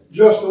Noah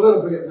just a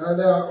little bit.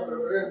 Now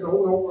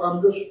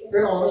I'm just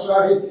being honest.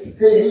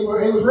 He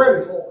was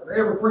ready for it.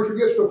 Every preacher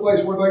gets to a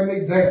place where they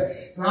need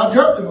that. And I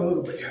jumped him a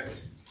little bit.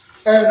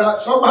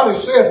 And somebody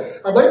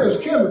said, I believe it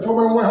was Kim that told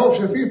me on my way home,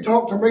 said, if you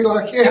talk to me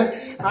like that,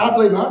 I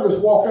believe I'd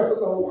just walk out the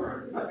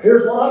door.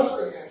 Here's what I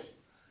said.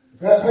 If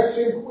that makes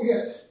him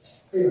quit,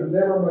 he would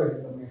never make it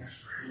in the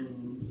ministry.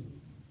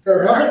 Is that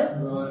right?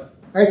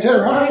 Ain't that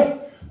right?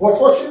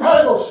 What's what your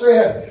Bible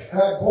said?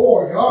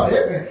 Boy, God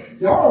help me.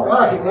 Y'all don't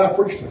like it when I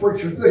preach to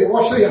preachers, do you?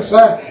 Watch this.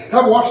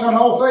 I've watched on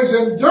all things,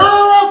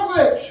 endure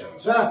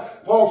afflictions.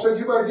 Paul said,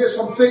 you better get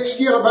some thick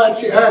skin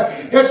about you.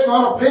 It's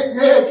not a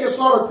picnic. It's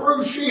not a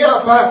cruise ship.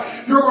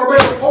 You're going to be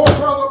at the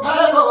forefront of the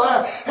battle.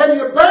 And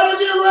you better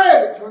get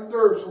ready to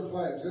endure some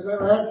things. Isn't that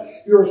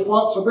right? Your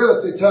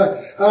responsibility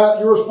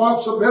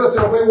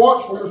to be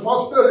watchful. Your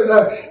responsibility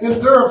to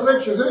endure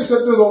afflictions. Then he said,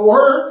 do the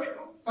work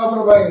of an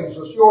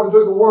evangelist. You ought to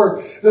do the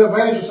work. The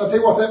evangelist, I tell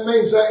you what that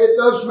means. It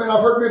does mean,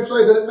 I've heard men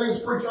say that it means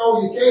preach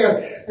all you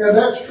can. And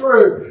that's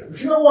true. But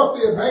you know what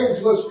the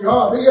evangelist's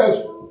job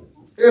is?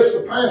 It's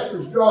the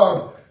pastor's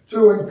job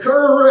to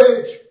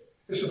encourage.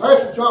 It's the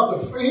pastor's job to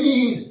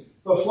feed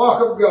the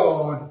flock of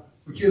God,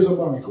 which is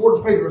among you.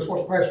 According to Peter, that's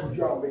what the pastor's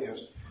job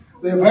is.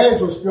 The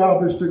evangelist's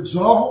job is to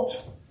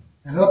exalt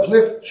and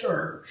uplift the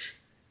church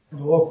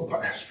and the local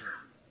pastor.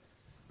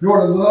 You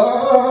ought to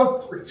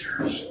love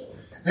preachers.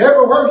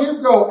 Everywhere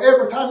you go,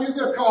 every time you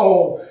get a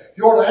call,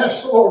 you ought to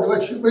ask the Lord to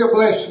let you be a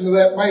blessing to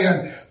that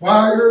man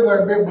while you're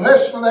there. Be a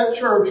blessing to that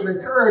church and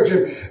encourage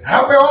him.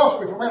 I'll be honest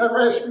with you, if a man ever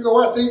asks you to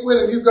go out to eat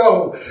with him, you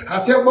go.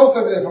 I tell both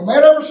of you, if a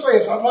man ever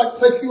says, I'd like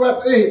to take you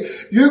out to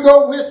eat, you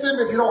go with him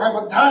if you don't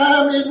have a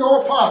dime in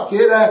your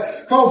pocket,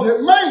 because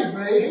it may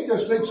be he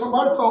just needs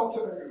somebody to talk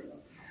to.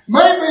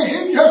 Maybe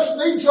he just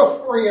needs a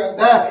friend.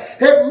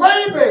 It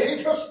may be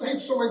he just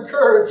needs some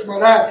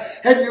encouragement.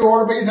 And you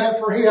ought to be that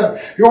for him.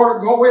 You ought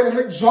to go in and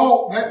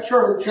exalt that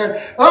church and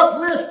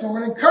uplift them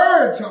and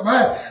encourage them.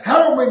 I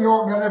don't mean you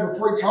ought to never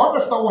preach hard.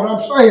 That's not what I'm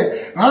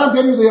saying. I'm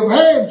telling you the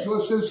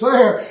evangelist is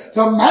there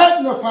to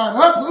magnify and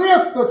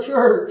uplift the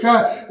church.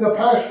 The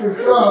pastor's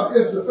job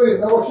is to feed.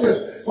 Now watch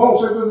this. Paul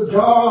said to the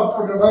job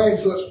of an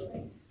evangelist.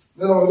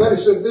 Then he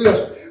said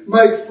this,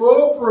 make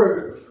full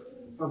proof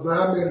of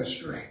thy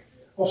ministry.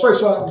 I'll say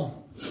something.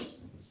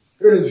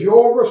 It is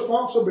your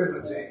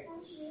responsibility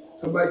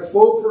to make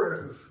full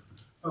proof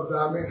of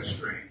thy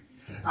ministry.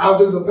 I'll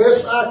do the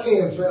best I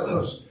can,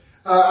 fellas.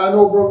 I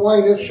know Brother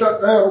Wayne is shut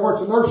down and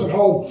works at the nursing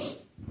home.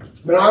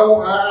 But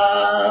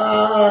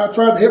I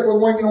tried to help Brother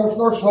Wayne get on the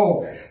nursing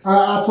home.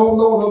 I told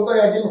Noah the other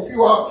day, I gave him a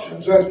few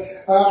options. And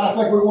I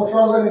think we want to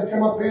try to let him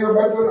come up here,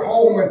 maybe do it at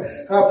home and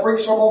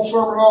preach some on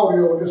sermon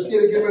audio and just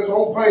give him his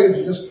own page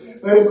and just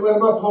let him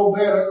upload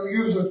that.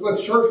 Let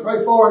the church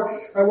pay for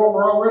it. And what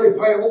we're already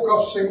paying won't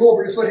cost us any more,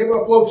 but just let him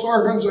upload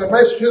sermons and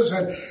messages,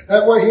 and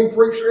that way he can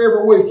preach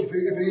every week if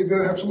he's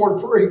going to have some more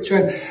to preach.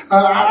 And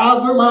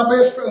I'll do my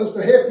best, fellas, to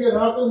help you, and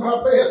I'll do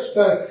my best.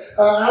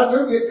 I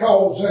do get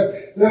calls.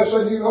 They'll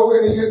say, you know,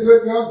 any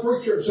good young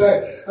preachers,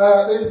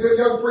 any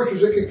good young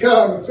preachers that can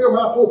come and fill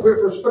my pulpit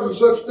for such and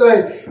such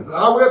day. But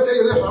I will tell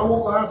you this, I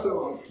won't lie to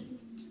them.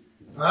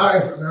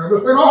 I've just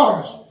been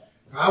honest.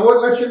 I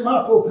wouldn't let you in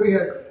my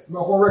pulpit. I'm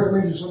not going to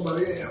recommend you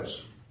somebody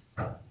else.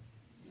 Is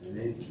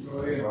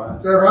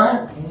that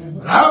right?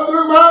 I'll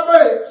do my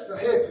best to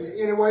help you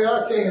any way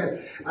I can.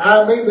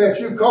 I mean that.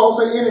 You call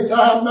me any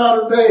time, night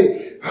or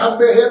day. I'll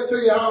be a help to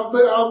you.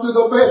 I'll do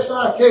the best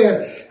I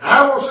can.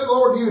 I want to see the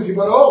Lord use you,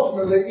 but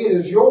ultimately it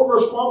is your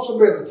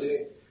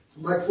responsibility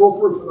to make full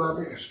proof of thy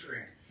ministry.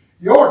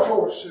 Your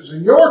choices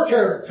and your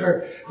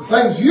character, the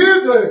things you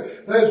do,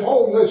 there's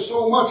only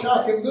so much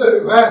I can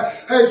do.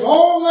 There's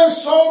only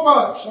so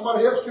much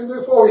somebody else can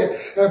do for you.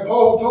 And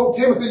Paul told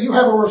Timothy, you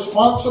have a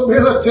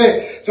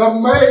responsibility to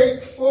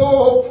make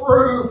full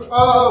proof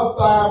of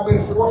thy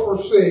ministry. What's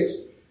verse 6?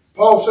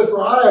 Paul said,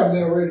 for I am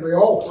now ready to be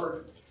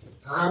offered.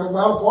 Time of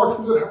my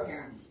departure is at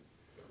hand.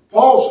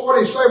 Paul, what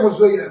he said was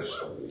this.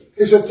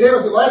 He said,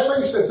 Timothy, the last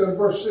thing he said to him,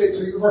 verse 6,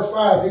 verse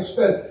 5, he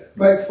said,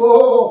 make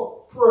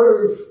full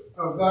proof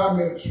of thy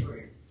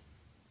ministry.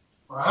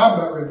 For I'm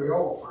about ready to be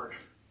offered.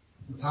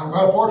 The time of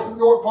my departure, you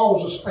know what Paul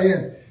was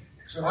saying?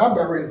 He said, I'm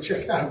about ready to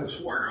check out of this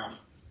world.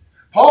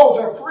 Paul was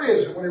in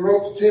prison when he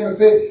wrote to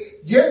Timothy,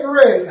 getting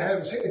ready to have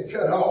his head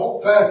cut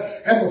off.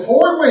 And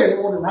before he went, he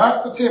wanted to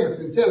write to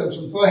Timothy and tell him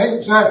some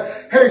things.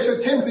 And he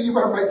said, Timothy, you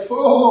better make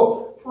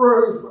full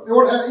proof. You know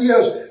what that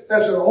is?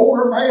 That's an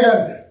older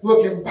man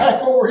looking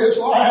back over his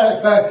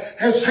life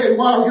and saying,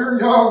 while you're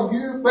young,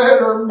 you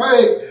better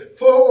make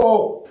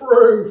full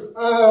proof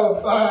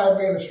of thy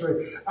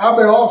ministry. I'll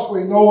be honest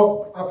with you,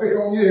 Noah, I pick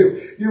on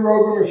you. You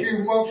rode with me a few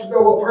months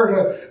ago up here to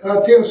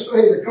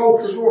Tennessee, the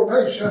Culture's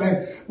ordination,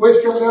 and we was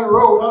coming down the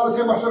road. And I looked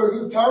at him, I said, are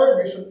you tired?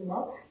 And he said,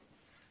 no.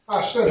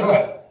 I said,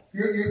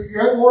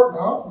 you ain't working?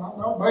 No,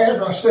 not bad.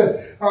 And I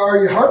said,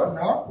 are you hurting?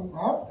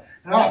 No.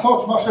 And I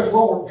thought to myself,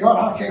 Lord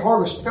God, I can't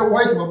hardly stay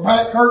awake. My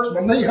back hurts,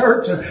 my knee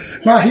hurts, and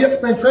my hip's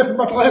been cramping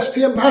about the last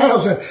 10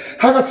 miles. And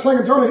I got to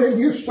think, Johnny didn't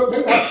used to do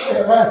like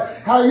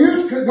that. I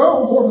used to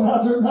go more than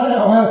I do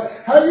now.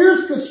 I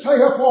used to stay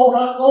up all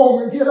night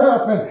long and get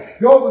up and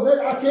go the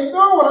day. I can't do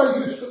what I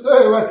used to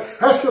do.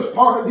 That's just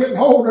part of getting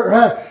older.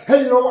 And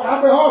you know,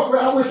 I'll be honest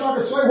with you, I wish I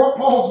could say what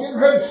Paul's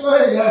getting ready to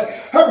say.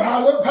 But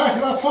I look back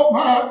and I thought,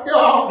 my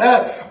God,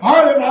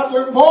 why didn't I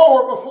do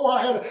more before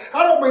I had it?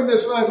 I don't mean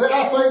this ugly.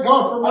 I thank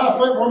God for my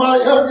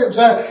youngins.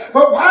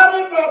 But why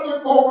didn't I do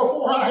more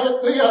before I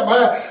had them? I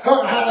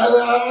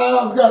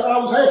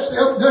was asked the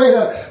other day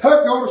to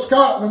go to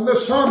Scotland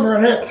this summer,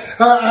 and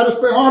I'll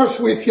just be honest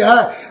with you.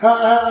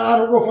 I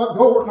don't know if I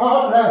go or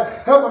not,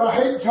 but I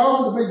hate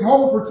John to be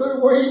gone for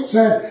 2 weeks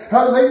and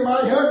leave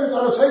my youngins.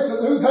 I just hate to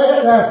do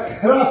that.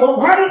 And I thought,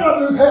 why didn't I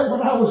do that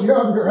when I was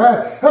younger?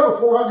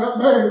 Before I got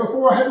married,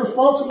 before I had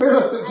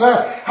responsibilities,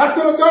 I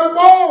could have done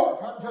more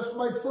if I just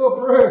made full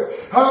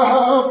proof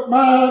of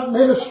my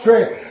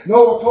ministry.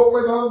 Noah told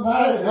me the other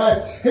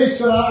night, he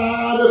said,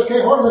 I just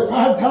can't hardly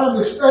find time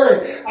to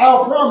study.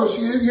 I'll promise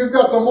you, you've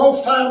got the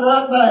most time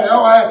right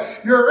now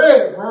you're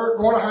ever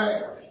going to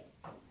have.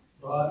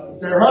 Right.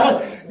 They're right.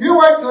 You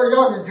wait till a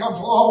youngin' comes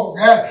along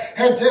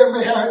and tell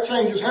me how it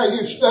changes how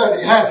you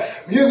study.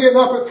 You getting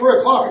up at 3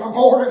 o'clock in the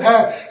morning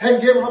and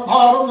giving a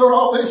bottom, doing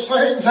all these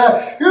things.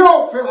 You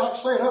don't feel like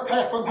staying up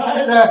half a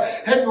night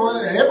and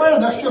going, hey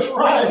man, that's just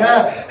right.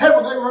 And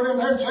when they run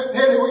in there and say,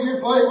 Daddy, will you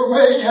play with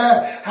me?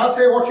 I'll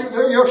tell you what you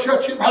do. You'll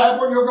shut your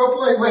Bible and you'll go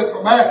play with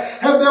them.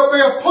 And there'll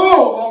be a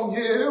pull on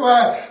you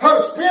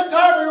to spend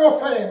time with your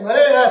family.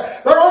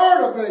 There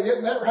ought to be,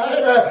 isn't that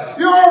right?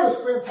 You ought to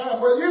spend time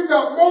with them. You've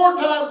got more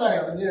time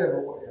now than you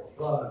ever will.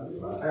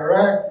 Right. All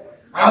right?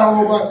 I don't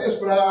know about this,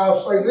 but I'll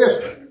say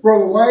this.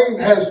 Brother Wayne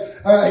has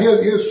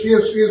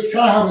his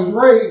child is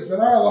raised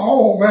and out of the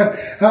home. But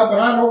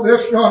I know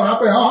this, John,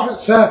 I'll be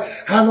honest.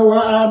 I know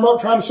I'm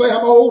not trying to say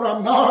I'm old.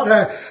 I'm not.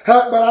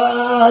 But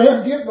I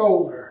am getting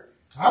older.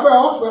 I'll be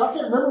honest with you, I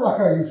can't remember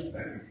like I used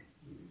to.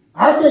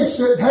 I can't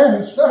sit down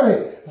and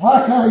study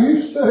like I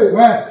used to.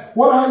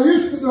 What I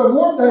used to do in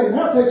one day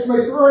now takes me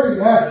 3.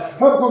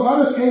 Because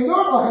I just can't do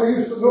it like I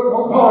used to do it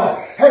no more.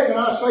 Hey, can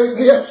I say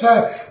this?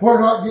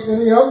 We're not getting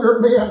any younger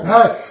men.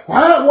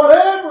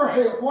 Whatever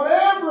help,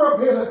 whatever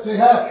ability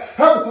that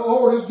the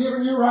Lord has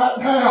given you right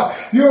now,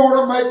 you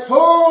ought to make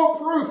full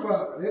proof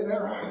of it. Isn't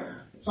that right?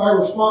 It's our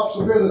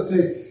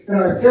responsibility and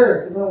our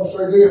character. And I want to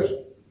say this.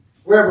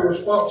 We have a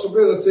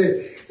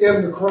responsibility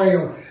in the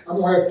crown. I'm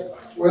going to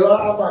have to,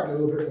 I might get a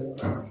little bit more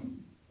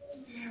time.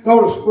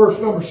 Notice verse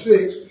number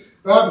 6.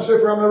 The Bible said,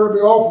 for I'm never be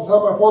off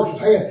until my portion's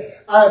hand.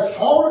 I have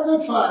fought a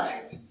good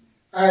fight.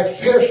 I have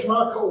finished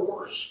my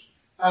course.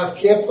 I've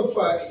kept the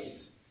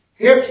faith.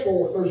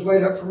 Henceforth there's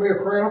laid up for me a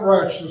crown of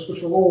righteousness,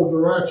 which the Lord, the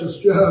righteous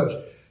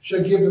judge,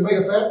 shall give to me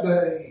at that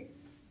day,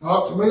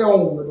 not to me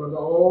only, but to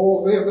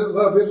all them that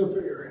love his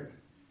appearing.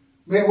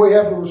 Men, we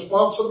have the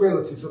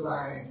responsibility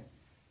tonight,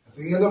 at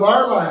the end of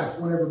our life,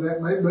 whenever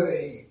that may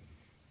be.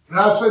 And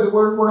I say that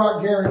we're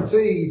not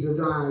guaranteed to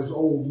die as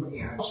old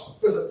men.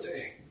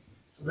 Responsibility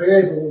to be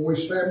able, when we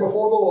stand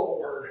before the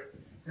Lord,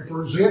 and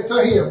present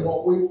to him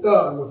what we've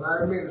done with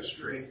our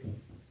ministry,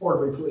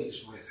 or to be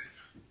pleased with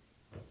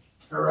it.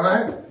 All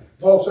right?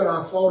 Paul said,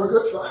 I've fought a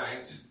good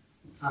fight.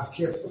 I've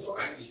kept the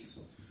faith.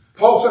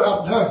 Paul said,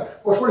 I've done.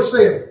 What's what he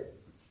said?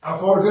 I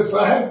fought a good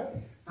fight.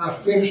 I've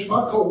finished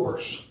my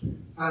course.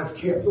 I've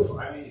kept the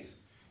faith.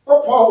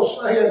 What Paul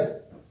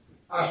said,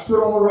 I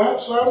stood on the right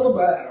side of the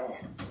battle.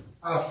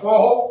 I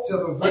fought to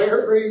the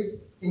very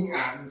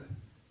end.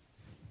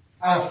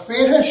 I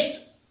finished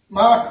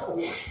my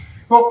course.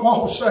 What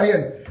Paul's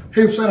saying,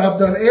 he said, I've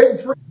done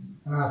everything,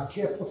 and I've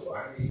kept the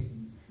faith.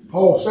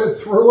 Paul said,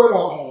 through it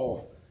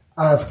all,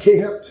 I've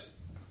kept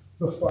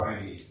the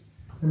faith.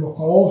 And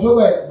because of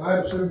that, the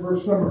Bible said in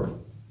verse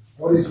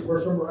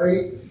number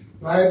 8,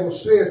 the Bible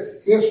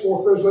said,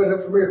 henceforth there's laid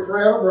up for me a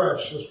crown of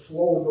righteousness, which the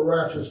Lord, the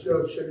righteous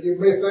judge, shall give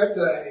me at that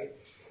day,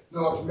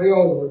 not to me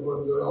only,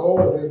 but to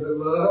all them that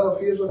love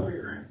his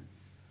appearing.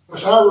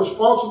 It's our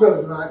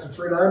responsibility tonight to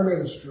treat our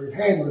ministry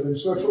and handle it in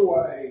such a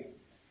way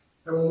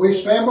that when we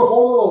stand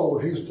before the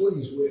Lord, he's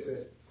pleased with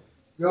it.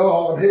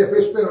 God,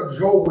 it's been a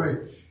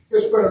joy.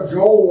 It's been a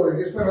joy.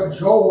 It's been a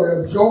joy,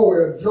 a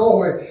joy, a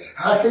joy.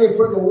 I can't even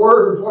put into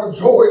words what a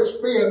joy it's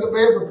been to be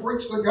able to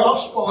preach the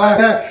gospel.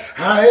 I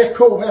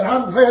echo that.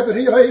 I'm glad that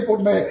he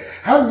enabled me.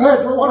 I'm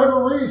glad for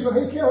whatever reason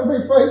he kept me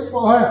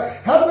faithful.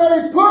 I'm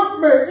glad he put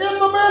me in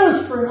the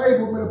ministry and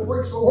enabled me to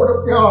preach the word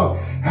of God.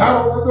 I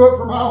don't want to do it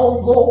for my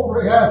own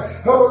glory.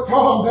 But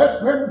John,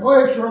 that's been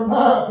pleasure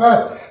enough.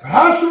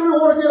 I sure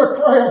want to get a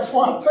crown,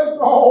 so I take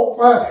it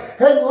off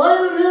and lay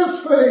it at his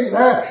feet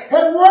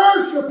and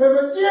worship him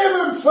and give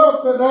him something.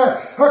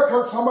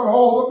 Because some of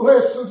all the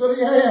blessings that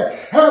he had,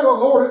 how the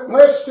Lord had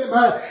blessed him.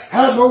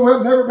 I know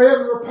we'll never be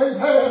able to repay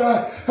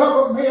that.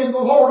 But man, the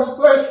Lord has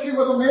blessed you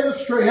with a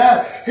ministry.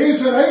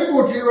 He's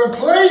enabled you and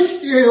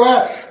placed you,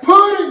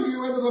 putting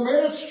you into the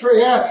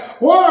ministry.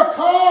 What a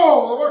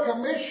call, what a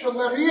commission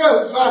that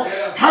is.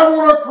 I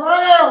want a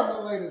crown to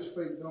lay at his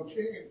feet, don't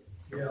you?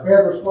 Yeah. We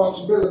have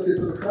responsibility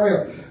to the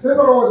crown. Then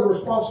not only the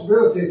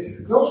responsibility,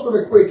 notice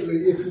very quickly,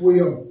 if you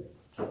will,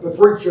 the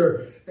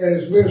preacher and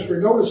his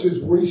ministry, notice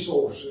his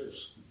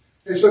resources.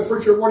 He said,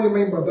 preacher, what do you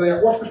mean by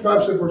that? Watch what the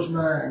Bible said, verse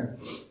 9.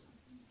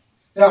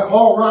 Now,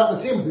 Paul writing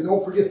to Timothy,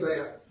 don't forget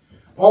that.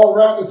 Paul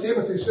writing to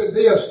Timothy said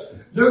this,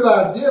 do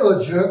thy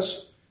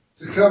diligence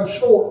to come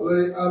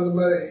shortly unto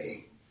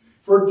me.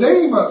 For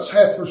Demas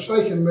hath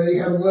forsaken me,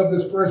 having loved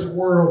this present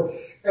world,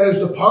 and is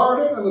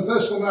departed unto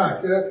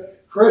Thessalonica,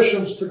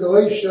 Crescens to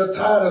Galatia,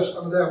 Titus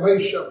unto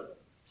Dalmatia.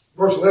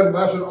 Verse 11,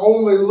 I said,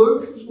 only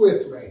Luke is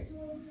with me.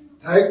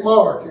 Take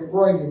Mark and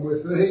bring him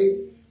with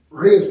thee,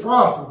 for he is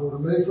profitable to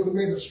me for the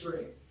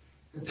ministry.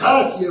 And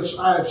Tychicus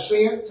I have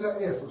sent to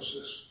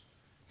Ephesus.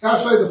 Can I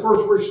say the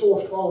first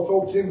resource Paul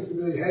told Timothy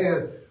that he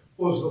had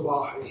was the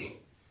body?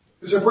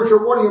 He said,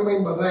 preacher, what do you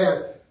mean by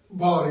that? The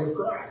body of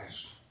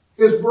Christ.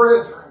 His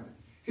brethren.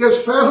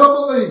 His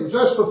fellow believers.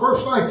 That's the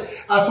first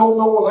thing. I told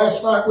Noah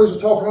last night, we was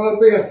talking a little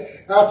bit.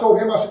 I told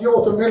him, I said, you know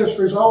what the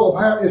ministry is all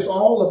about? It's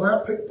all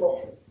about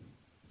people.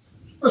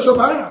 It's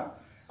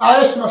about. I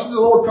asked him, I said, did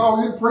the Lord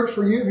call you to preach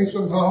for you? And he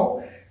said,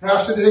 no. And I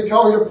said, did he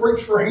call you to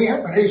preach for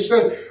him? And he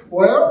said,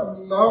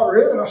 well, not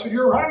really. And I said,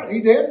 you're right,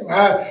 he didn't.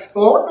 The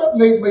Lord doesn't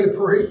need me to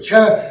preach.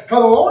 The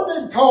Lord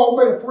didn't call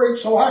me to preach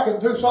so I can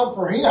do something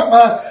for him.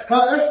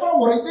 That's not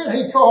what he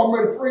did. He called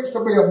me to preach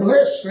to be a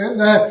blessing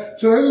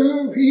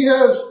to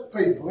his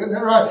people. Isn't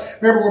that right?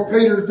 Remember when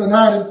Peter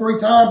denied him 3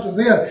 times, and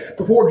then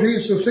before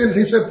Jesus ascended,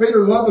 he said, Peter,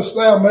 lovest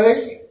thou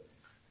me?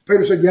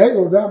 Peter said, yea,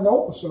 Lord, thou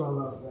knowest that I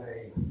love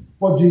thee.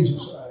 What did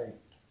Jesus say?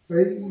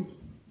 Feed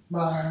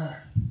my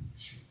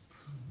sheep.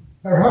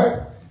 All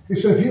right? He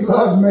said, if you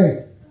love me,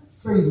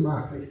 feed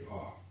my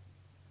people.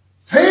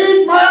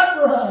 Feed my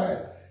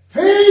bride.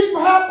 Feed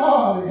my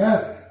body.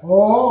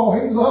 Oh,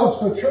 he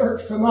loves the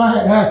church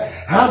tonight.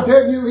 I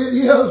tell you, it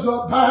is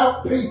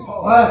about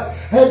people.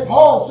 And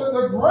Paul said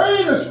the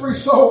greatest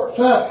resource,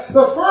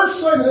 the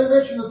first thing that he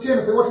mentioned to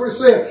Timothy, what's what he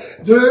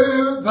said?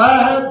 Do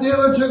thy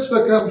diligence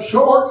to come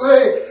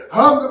shortly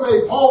unto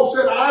me. Paul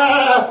said,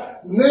 I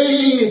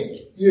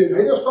need you.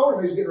 He just told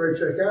him he's getting ready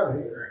to check out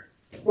here.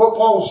 What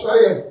Paul's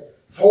saying,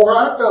 before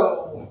I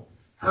go,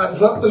 I'd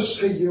love to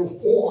see you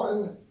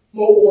one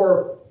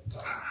more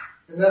time.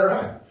 Isn't that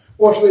right?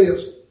 Watch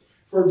this.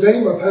 For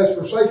Demas has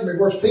forsaken me.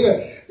 Verse 10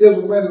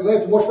 is the man that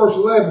left him. What's verse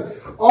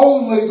 11?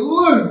 Only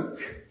Luke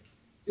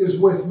is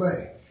with me.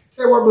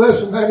 Tell you what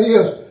blessing that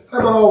is. How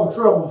about all the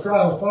trouble and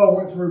trials Paul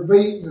went through,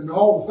 beaten, and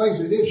all the things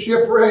he did,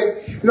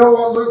 shipwreck. You know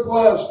what Luke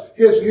was?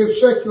 His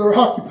secular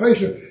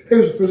occupation. He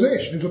was a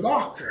physician. He was a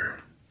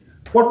doctor.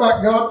 What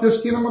about God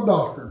just giving him a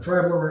doctor and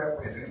traveling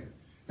around with him?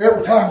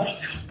 Every time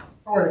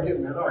I ain't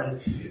getting that, are you?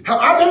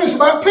 I think it's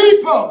about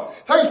people.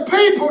 There's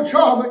people,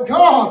 John, that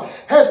God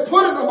has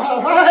put into my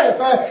life.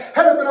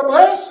 Has been a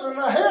blessing and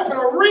a help and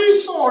a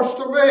resource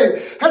to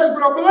me. Has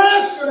been a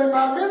blessing in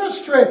my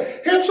ministry.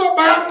 It's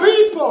about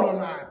people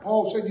tonight.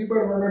 Paul said, you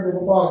better remember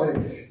the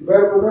body. You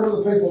better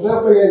remember the people.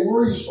 They'll be a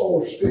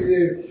resource to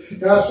you.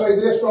 And I say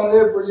this, not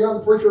every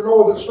young preacher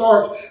knows that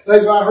starts.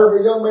 I heard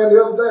of a young man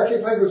the other day, I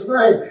can't think of his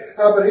name,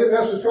 but he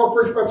asked his called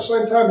preacher about the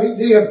same time he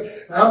did.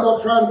 And I'm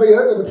not trying to be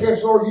ugly, but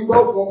chances are you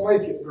both won't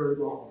make it very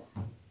long.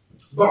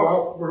 But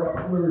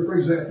let me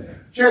rephrase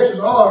that. Chances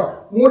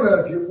are one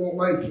of you won't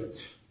make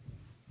it.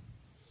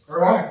 All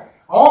right?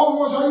 All the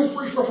ones I used to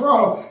preach with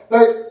Ron,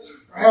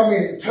 how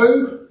many?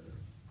 2?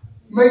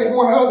 Me and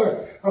one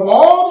other. Of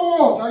all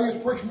the ones I used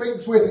to preach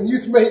meetings with and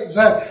youth meetings,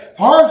 as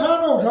far as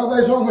I know, John,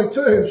 there's only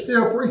 2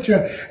 still preaching,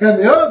 and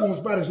the other one's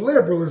about as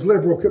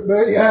liberal could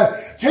be.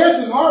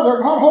 Chances are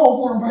they're not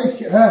all going to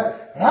make it.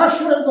 And I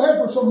sure am glad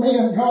for some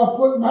men God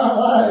put in my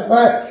life.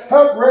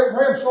 Greg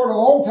Graham started a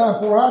long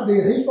time before I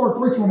did. He started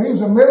preaching when he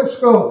was in middle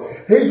school.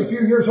 He's a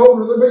few years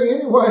older than me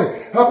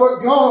anyway. But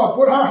God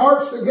put our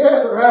hearts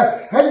together.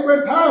 There's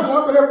been times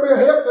I've been able to be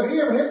a help to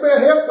him and he's been a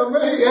help to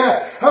me.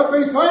 I've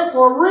been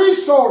thankful. A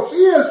resource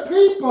is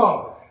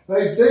people.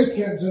 There's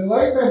deacons and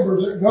lay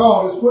members that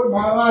God has put in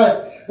my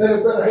life that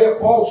have been a help.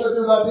 Paul said,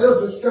 do thy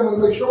diligence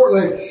coming to me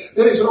shortly.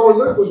 Then he said, O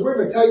Luke was with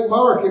me, take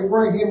Mark and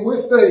bring him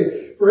with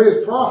thee for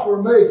his profit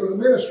of me for the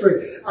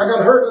ministry. I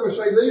got heard, let me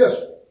say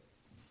this.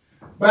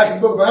 Back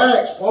in the book of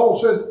Acts, Paul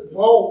said,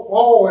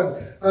 Paul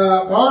and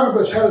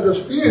Barnabas had a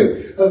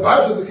dispute. The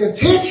Bible said the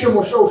contention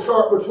was so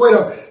sharp between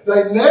them,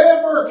 they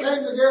never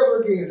came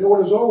together again. It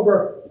was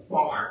over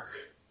Mark.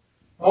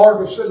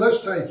 Barnabas said,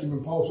 let's take him.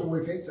 And Paul said,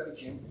 we can't take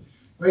him.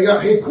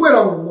 He quit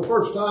on him the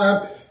first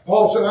time.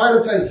 Paul said, I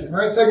ain't taking him.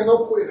 I ain't taking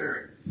no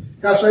quitter.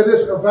 I say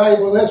this, a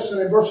valuable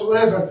lesson in verse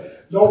 11.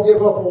 Don't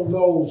give up on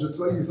those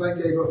that you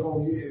think gave up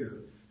on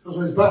you. Because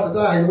when he's about to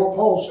die, what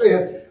Paul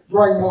said,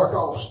 bring Mark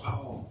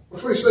also.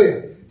 What's what he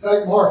said?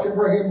 Take Mark and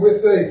bring him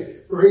with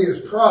thee, for he is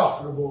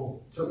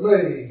profitable to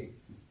me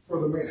for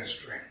the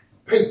ministry.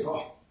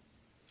 People.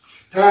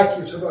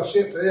 Tychicus have I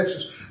sent to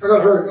Ephesus. I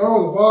got heard,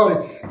 on the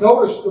body.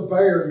 Notice the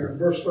barrier in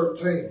verse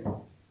 13.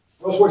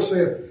 That's what he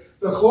said.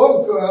 The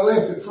cloak that I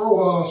left at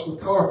Troas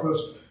with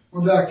Carpus,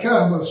 when thou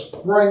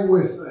comest, bring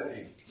with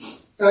thee.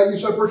 Now you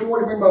say, preacher, what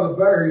do you mean by the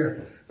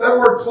barrier? That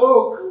word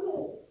cloak,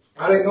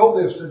 I didn't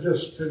know this to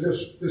just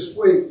this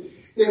week.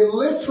 It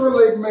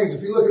literally means,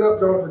 if you look it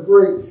up down in the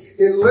Greek,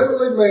 it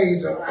literally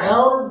means an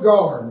outer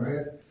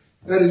garment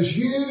that is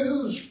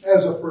used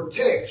as a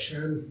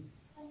protection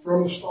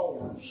from the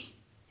storms.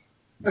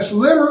 That's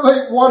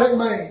literally what it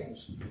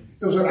means.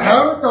 It was an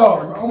outer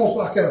garment, almost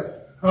like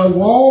a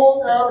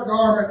long outer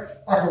garment,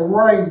 like a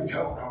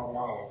raincoat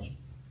almost.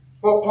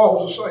 What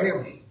Paul was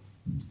saying.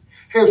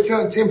 He was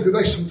telling Timothy,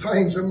 there's some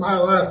things in my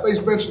life.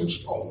 There's been some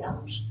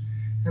storms.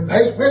 And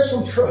there's been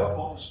some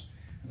troubles.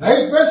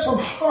 There's been some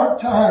hard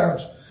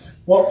times.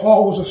 What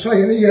Paul was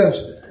saying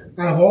is,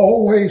 I've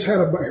always had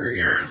a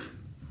barrier.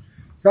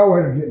 Y'all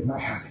ain't getting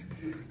mad.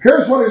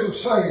 Here's what he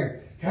was saying.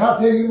 Can I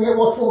tell you, man,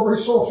 what sort of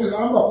resources?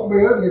 I'm not going to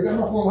be ugly. I'm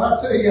not going to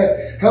lie to you.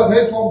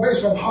 There's going to be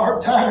some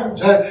hard times.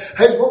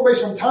 There's going to be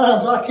some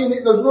times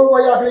there's no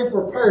way I can even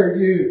prepare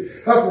you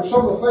for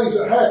some of the things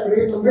that happen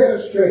in the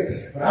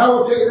ministry. But I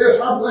will tell you this,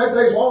 I'm glad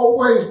there's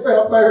always been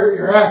a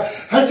barrier.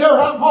 Ain't there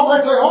right, Mom?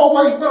 Ain't there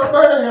always been a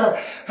barrier?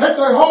 Ain't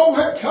there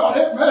always, God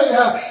help me,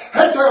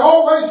 ain't there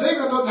always,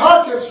 even the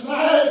darkest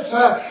nights,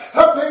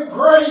 have been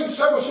grace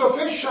that was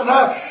sufficient.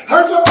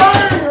 There's a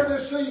barrier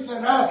this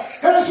evening, and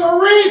it's a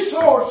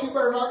resource you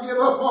better not give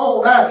up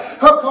on,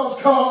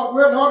 because God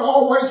will not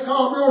always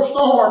calm your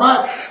storm,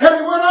 and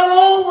He will not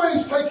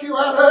always take you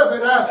out of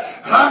it.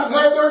 I'm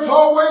glad there's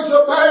always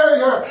a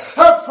barrier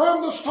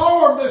from the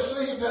storm this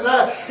evening.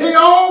 He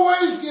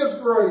always gives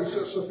grace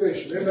that's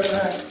sufficient.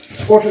 Amen.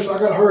 Watch this, I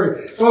got to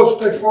hurry. Close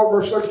to take part,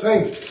 verse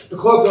 13. The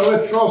cloak that I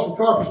left across the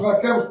carpet, when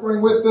I come to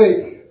bring with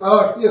thee, I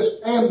like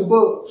this, and the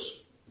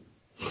books.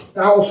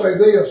 Now I will say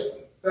this,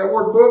 that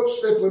word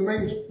books simply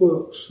means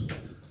books.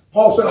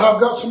 Paul said, I've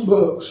got some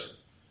books.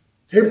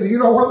 Timothy, you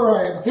know where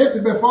they're at.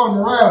 Timothy's been following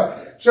him around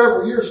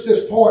several years at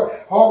this point.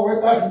 All the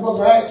way back in the book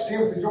of Acts,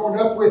 Timothy joined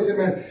up with him,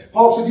 and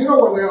Paul said, you know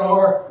where they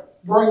are.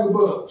 Bring the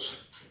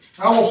books.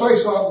 I want to say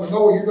something, but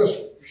Noah, you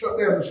just shut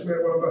down just a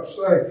minute what I'm about to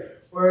say.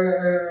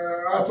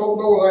 Well, I told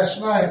Noah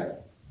last night,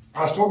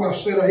 I told him, I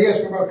said, he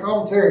asked me about a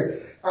commentary.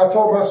 I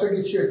told him, I said,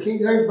 get you a King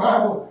James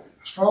Bible,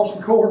 a Strong's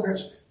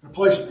Concordance, and a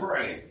place to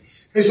pray.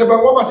 He said,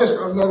 but what about this?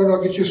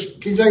 No, get you a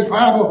King James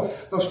Bible,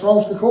 a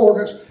Strong's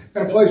Concordance,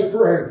 and a place to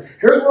pray.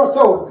 Here's what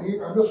I told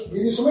him. I'm just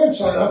giving you some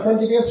insight. I'm trying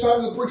to give insight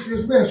into the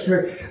preacher's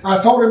ministry.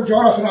 I told him,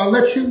 John, I said, I'll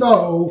let you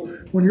know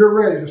when you're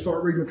ready to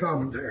start reading the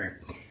commentary.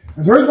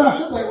 And the reason I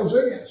said that was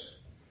this.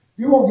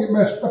 You won't get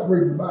messed up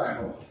reading the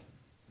Bible.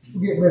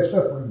 You'll get messed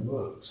up reading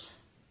books.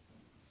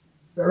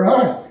 Is that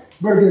right?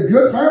 You better get a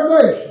good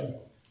foundation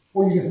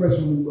before you get messed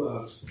with the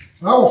books.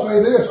 And I will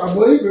say this. I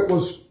believe it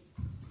was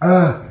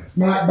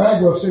Mike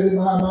Bagwell said it,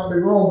 and I might be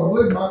wrong, but I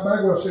believe Mike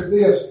Bagwell said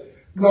this.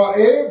 Not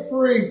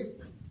every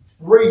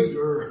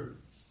reader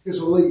is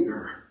a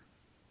leader,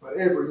 but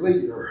every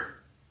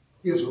leader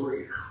is a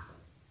reader.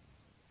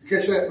 You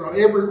catch that? Not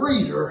every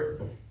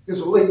reader is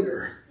a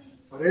leader,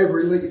 but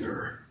every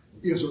leader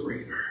is a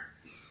reader.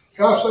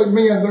 Can I say,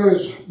 men, there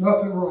is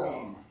nothing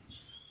wrong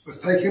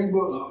with taking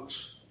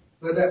books.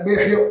 Let that be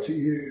a help to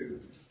you.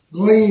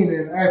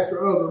 Gleaning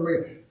after other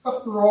men.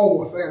 Nothing wrong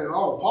with that at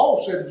all. Paul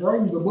said,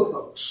 bring the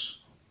books.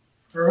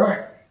 All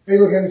right? He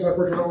looked at me and said,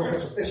 Preacher, I don't know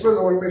if it's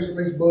literally what it means. It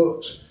means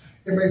books.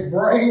 It means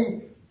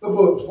bring the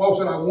books. Paul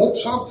said, I want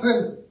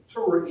something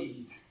to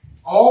read.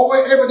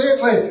 Always,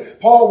 evidently,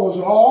 Paul was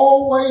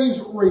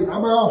always reading.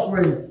 I'm honest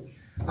with you.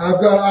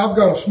 I've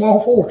got a small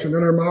fortune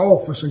in my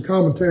office and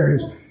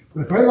commentaries.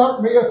 But if they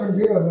locked me up in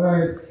jail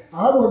tonight,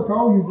 I wouldn't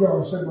call you John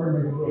and say, bring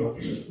me the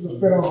books. Let's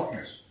be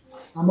honest.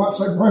 I might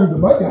say, bring the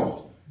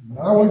mail.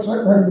 But I wouldn't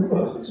say, bring the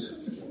books.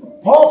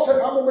 Paul said,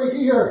 if I'm going to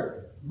be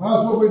here, might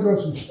as well be doing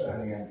some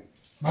studying.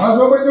 Might as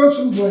well be doing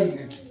some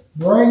gleaning.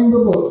 Bring the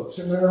books.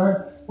 Isn't that right?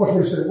 What's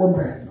what he said? We're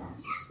married.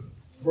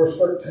 Verse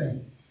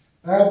 13.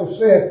 The Bible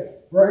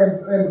said,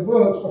 bring in the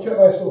books, what's that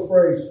last little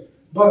phrase?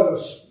 But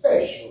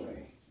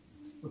especially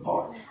the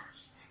parchments.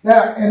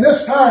 Now, in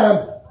this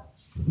time,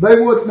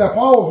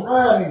 Paul's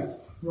writing,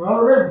 I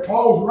remember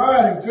Paul's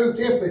writing to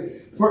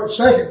Timothy.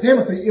 2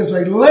 Timothy is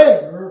a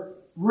letter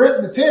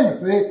written to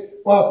Timothy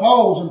while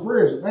Paul was in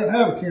prison. They didn't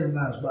have a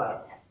canonized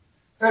Bible.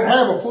 They didn't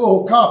have a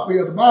full copy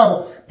of the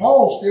Bible.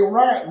 Paul's still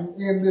writing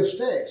in this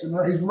text, and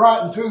he's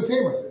writing to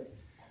Timothy.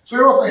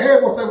 So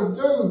what they would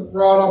do,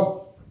 right,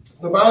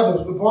 the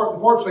Bibles, the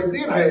parts they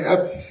did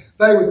have,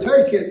 they would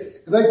take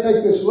it, and they'd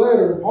take this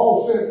letter, and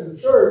Paul sent it to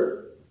the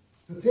church,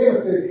 to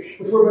Timothy,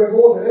 which would have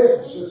been going to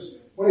Ephesus.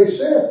 When he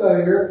sent it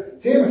there,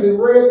 Timothy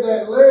read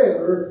that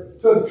letter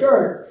to the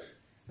church.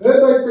 And then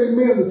they'd be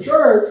men of the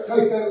church,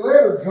 take that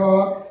letter,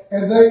 John,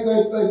 and they'd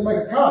make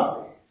a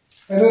copy.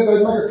 And then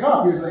they'd make a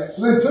copy of that.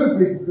 So then two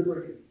people could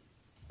read it.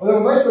 And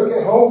then when they took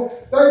it home,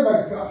 they'd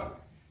make a copy.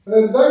 And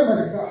then they'd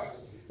make a copy.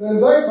 And then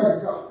they'd make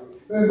a copy.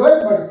 And then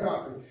they'd make a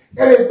copy.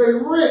 And it'd be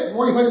written.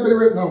 What do you think it'd be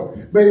written on?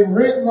 It'd be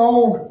written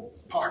on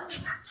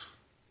parchment.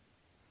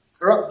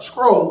 They're up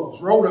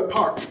scrolls, rolled up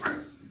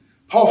parchment.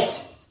 Paul,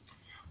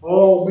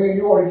 oh man,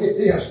 you ought to get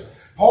this.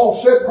 Paul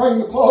said, bring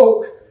the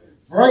cloak,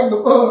 bring the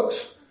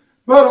books,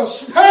 but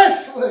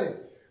especially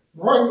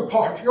bring the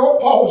parchment. You know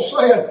what Paul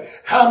said?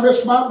 I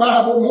miss my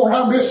Bible more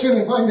than I miss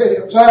anything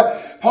else.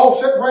 Paul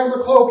said, bring the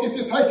cloak if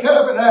you think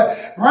of it.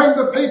 Bring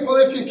the people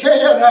if you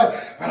can.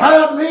 But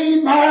I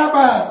need my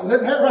Bible.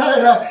 Isn't that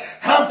right?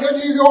 I'm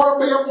telling you, you ought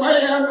to be a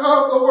man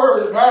of the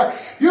Word.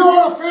 You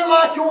ought to feel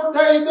like your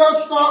day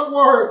does not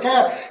work.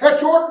 That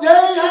your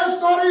day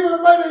has not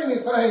even made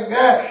anything.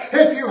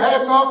 If you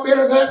have not been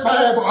in that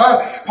Bible.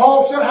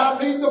 Paul said, I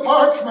need the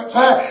parchments.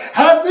 I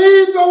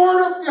need the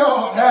Word of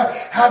God.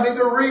 I need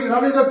to read it.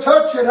 I need to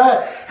touch it.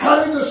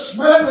 I need to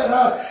smell it.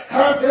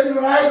 I'm telling you,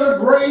 the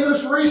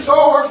greatest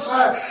resource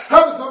that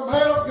the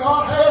man of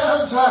God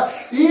has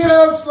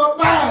is the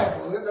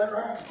Bible. Isn't that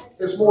right?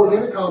 It's more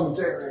than any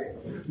commentary.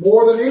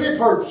 More than any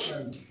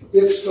person.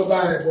 It's the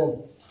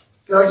Bible.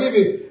 Can I give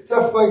you a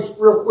couple things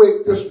real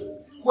quick? Just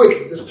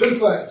quick. Just two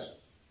things.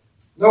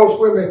 Notice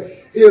with me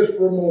his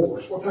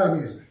remorse. What time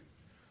is it?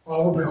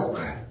 Oh, we'll be all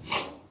right.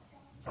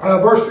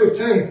 Verse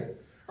 15.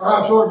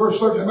 I'm sorry, verse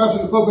 13. I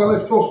said, the cloak I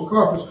left close to the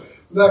carpets.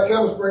 Thou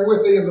comest, bring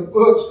with thee in the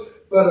books,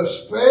 but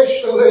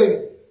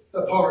especially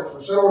the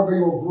parchments. That ought to be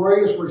your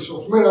greatest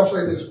resource. Man, I'll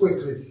say this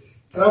quickly.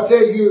 And I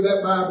tell you,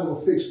 that Bible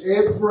will fix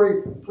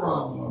every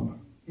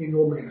problem in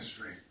your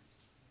ministry.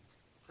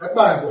 That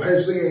Bible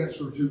has the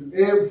answer to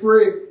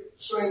every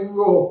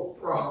single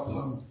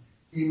problem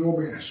in your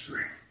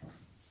ministry.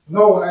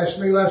 Noah asked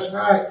me last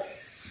night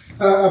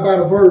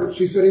about a verse.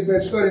 He said he'd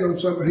been studying on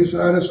something. He said,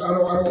 I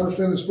don't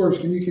understand this verse.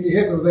 Can you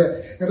help me with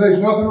that? And there's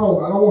nothing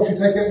wrong. I don't want you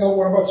to take that note.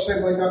 What I'm about to say,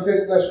 I'm telling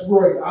you, that's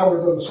great. I would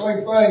have done the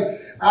same thing.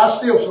 I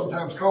still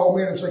sometimes call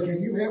men and say,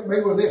 can you help me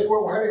with this?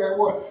 What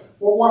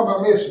am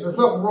I missing? There's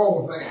nothing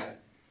wrong with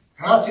that.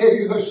 And I tell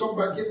you, there's something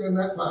about getting in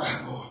that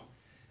Bible.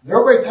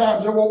 There'll be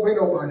times there won't be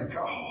nobody to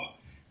call.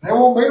 There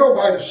won't be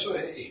nobody to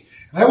see.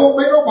 There won't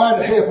be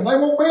nobody to help, and there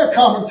won't be a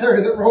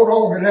commentary that wrote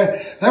on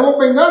it. There won't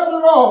be nothing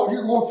at all.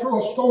 You're going through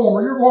a storm,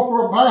 or you're going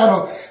through a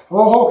battle.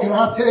 Oh, can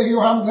I tell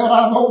you, I'm glad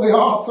I know the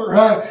author.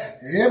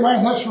 Yeah,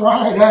 man, that's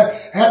right.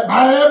 That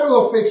Bible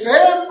will fix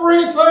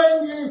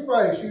everything you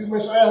face. You,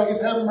 Miss Allen,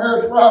 get having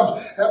marriage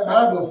problems. That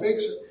Bible will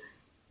fix it.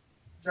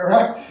 All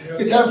right? Yeah.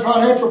 Get having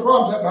financial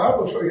problems. That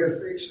Bible will show you how to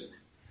fix it.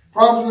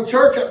 Problems in the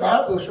church. That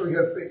Bible will show you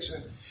how to fix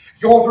it.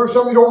 Going through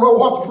something you don't know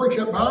what to preach,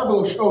 that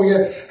Bible will show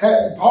you.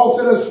 Paul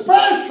said,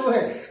 especially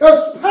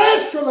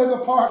the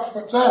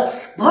parchments.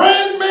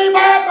 Bring me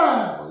my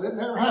Bible. Isn't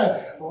that right?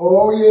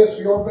 Oh, yes,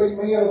 you ought to be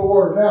men of the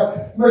Word. Now,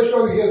 let me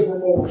show you his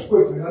remorse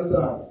quickly. I'm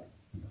done.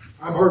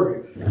 I'm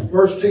hurrying.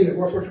 Verse 10.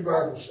 Watch what your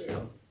Bible says.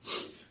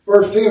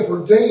 Verse 10,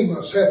 for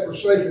Demas hath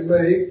forsaken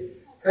me,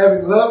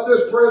 having loved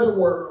this present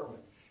world,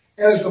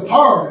 and is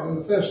departed in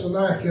the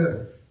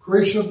Thessalonica,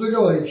 Crescens to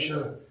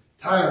Galatia,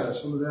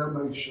 Titus unto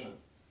Dalmatia.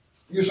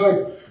 You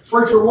say,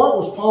 preacher, what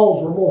was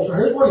Paul's remorse? Now,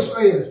 here's what he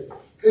says.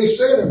 He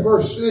said in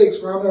verse 6,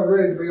 for I'm not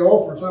ready to be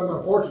offered, time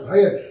my portion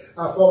ahead.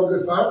 I fought a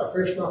good fight, I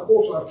finished my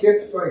course, I've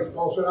kept the faith.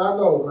 Paul said, I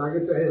know when I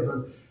get to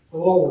heaven, the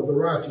Lord, the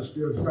righteous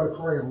judge, has got a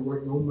crown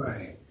waiting on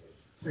me.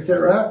 Is that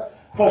right?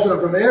 Paul said,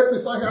 I've done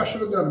everything I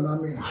should have done in my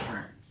ministry.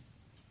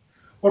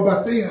 What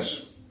about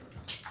this?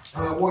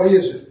 What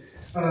is it?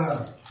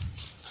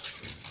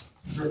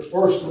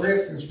 1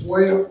 Corinthians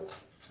 12,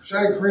 2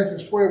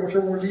 Corinthians 12,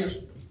 whichever one it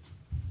is.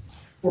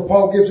 Where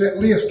Paul gives that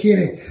list,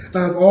 Kenny,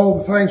 of all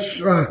the things,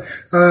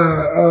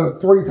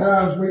 3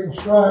 times beaten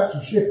stripes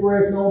and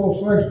shipwreck and all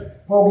those things.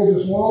 Paul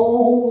gives us a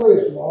long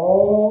list of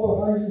all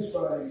the things he's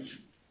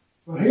faced.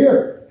 But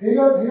here, he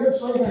doesn't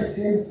say that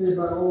to Timothy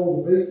about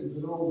all the beatings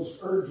and all the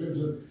scourgings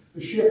and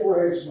the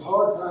shipwrecks and the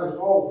hard times and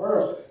all the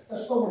perils.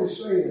 That's not what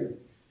he's saying.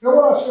 You know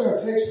what I said?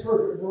 I text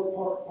Kirk that broke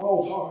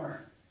Paul's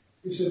heart.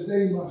 He said,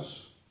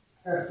 Demas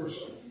hath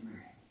forsaken me.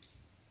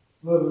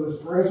 Love of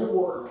this present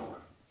world.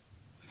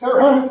 Is that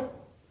right?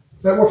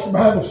 Is that what the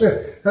Bible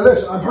says? Now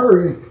listen, I'm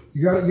hurrying.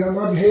 You got to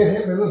nod your head,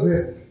 hit me a little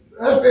bit.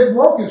 It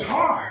broke his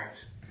heart.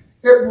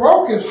 It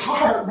broke his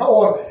heart,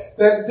 Noah,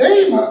 that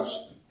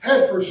Demas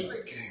had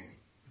forsaken him.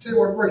 I tell you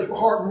what breaks your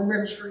heart in your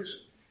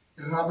ministries.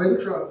 It'll not be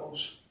the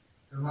troubles.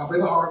 It'll not be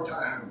the hard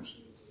times.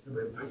 It'll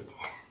be the people.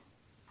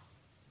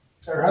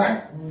 All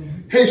right?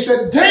 Mm-hmm. He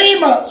said,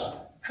 Demas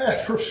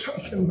hath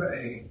forsaken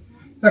me.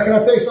 Now, can I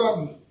tell you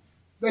something?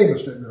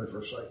 Demas didn't really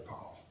forsake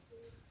Paul.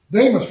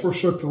 Demas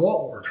forsook the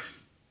Lord.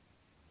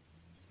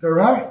 All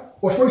right?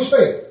 What's what he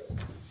said?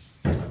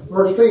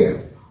 Verse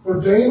 10. For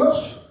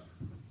Demas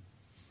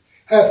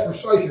hath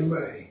forsaken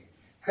me,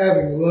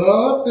 having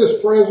loved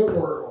this present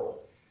world,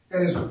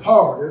 and is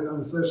departed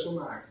unto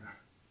Thessalonica.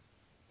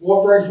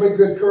 What brings me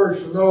good courage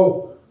to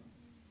know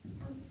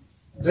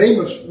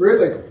Demas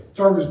really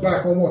turned his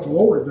back on what the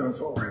Lord had done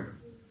for him.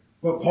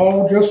 But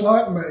Paul, just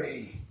like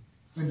me,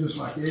 and just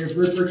like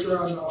every preacher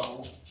I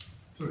know,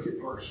 took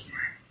it personally.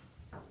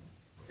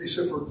 He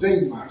said, for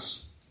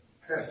Demas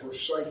hath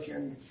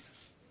forsaken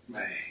me.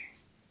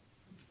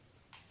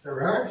 Is that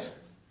right?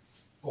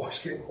 Boys,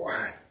 get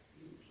quiet.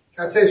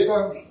 Can I tell you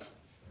something?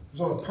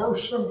 There's not a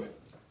person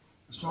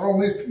that's not on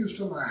these pews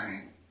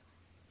tonight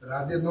that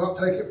I did not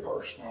take it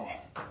personal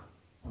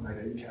when they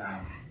didn't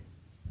come.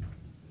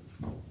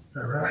 Is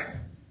that right?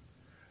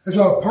 There's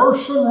not a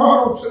person,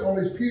 Ronald, sitting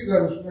on these pews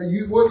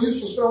that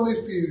used to sit on these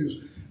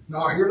pews,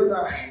 not here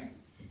tonight.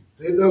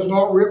 It does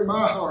not rip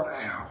my heart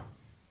out.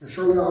 And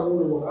surely I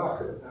wonder what I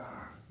could have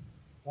done.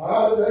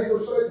 Why did they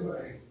forsake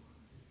me?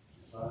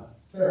 Is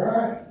that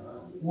right?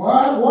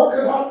 Why? What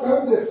could I have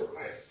done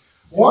differently?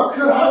 What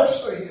could I have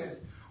said?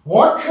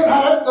 What could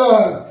I have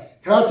done?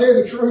 Can I tell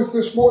you the truth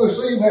this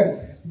evening?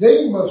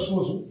 Demas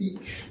was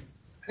weak.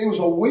 He was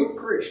a weak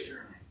Christian.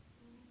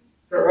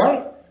 Is that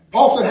right?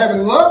 Paul said,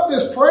 having loved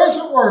this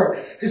present world,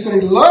 he said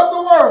he loved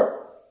the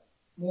world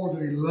more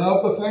than he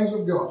loved the things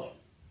of God.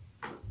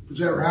 Is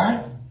that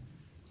right?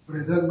 But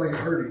it doesn't make it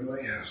hurt any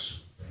less.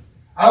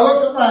 I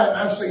look at that and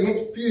I see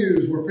empty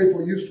pews where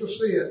people used to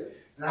sit.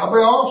 And I'll be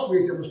honest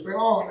with you, let's be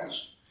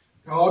honest.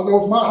 God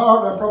knows my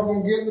heart, and I'm probably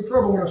going to get into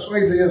trouble when I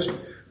say this.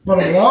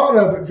 But a lot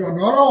of it, John,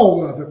 not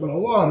all of it, but a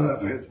lot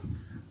of it,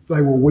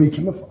 they were weak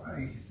in the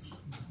faith.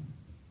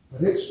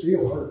 But it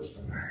still hurts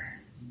to me.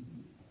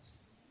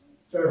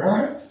 Is that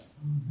right?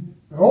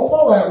 Now, don't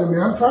fall out with me.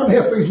 I'm trying to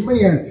help these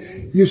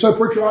men. You say,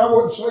 preacher, I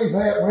wouldn't say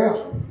that.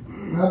 Well,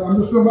 I'm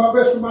just doing my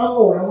best with my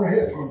Lord. I want to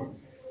help them.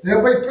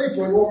 There'll be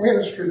people in your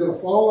ministry that'll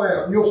fall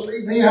out. And you'll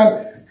see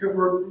them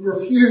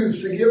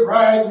refuse to get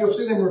right. You'll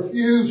see them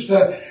refuse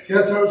to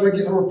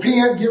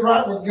repent, get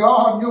right with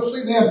God. And you'll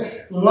see them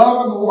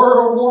loving the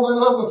world more than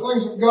they love the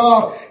things of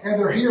God. And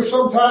they're here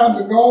sometimes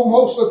and gone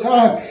most of the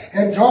time.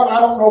 And John, I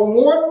don't know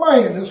one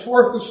man that's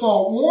worth the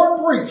salt,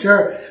 one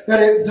preacher,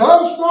 that it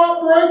does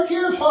not break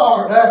his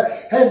heart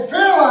and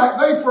feel like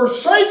they've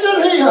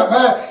forsaken him.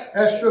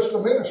 That's just a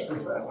ministry,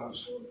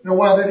 fellas. You know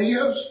why that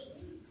is?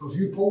 Because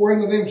you pour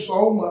into them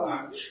so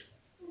much.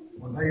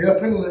 When they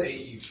up and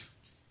leave,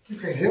 you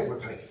can't help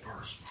but take it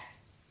personal.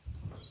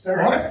 Is that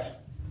right?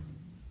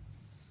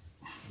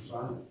 Is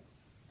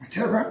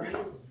that right?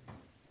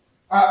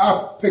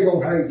 I pick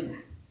on Hayden.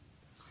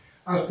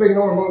 I was picking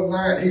on him the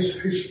other night.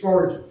 He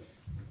started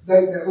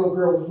dating that little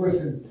girl who was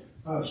with him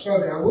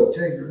Sunday. I would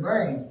tell you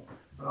her name,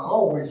 but I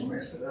always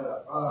mess it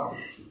up.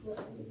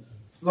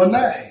 Lene.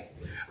 I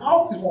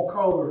always want to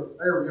call her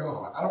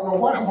Ariana. I don't know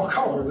why I'm going to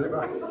call her that,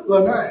 but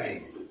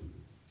Lene.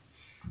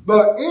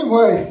 But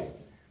anyway,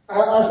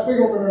 I speak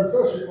on an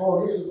anniversary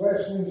party. This is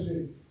last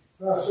Wednesday.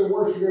 And I said,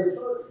 where'd she go to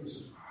church? He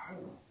said, I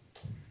don't know.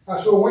 I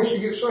said, well, when she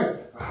get saved?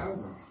 I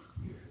don't know.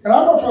 And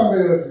I'm not trying to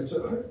be ugly to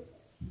her.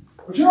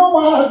 But you know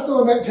why I was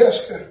doing that,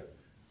 Jessica?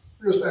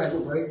 Just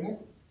aggravating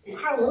him.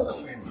 I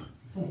love him.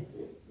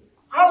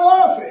 I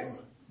love him.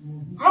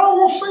 I don't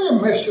want to see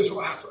him mess his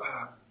life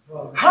up.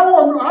 I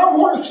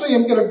want to see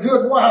him get a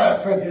good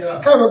wife and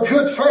have a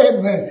good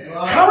family.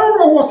 I don't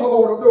know what the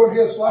Lord will do in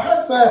his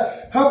life.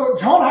 But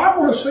John, I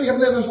want to see him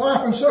live his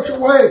life in such a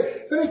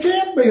way that he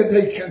can be a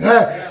deacon.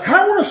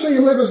 I want to see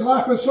him live his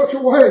life in such a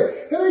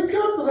way that he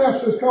could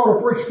perhaps is called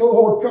to preach the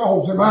Lord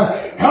calls him. I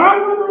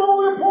want him to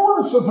know the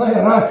importance of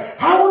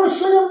that. I want to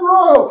see him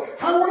grow.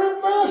 I want to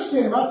invest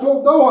in him. I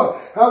told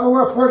Noah, I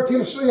went up there to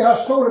Tennessee, I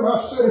told him,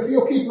 I said, if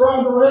you'll keep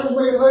riding around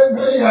me and let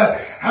me,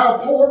 I'll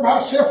pour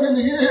myself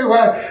into you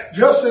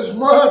just as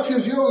much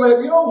as you'll let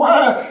me. You know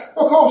why?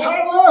 Because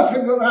I love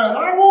him tonight.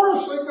 I want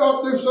to see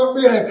God do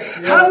something in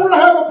him. I want to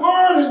have a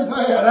part in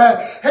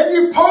that. And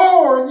you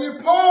pour and you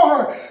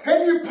pour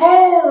and you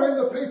pour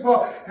into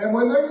people. And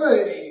when they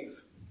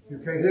leave, you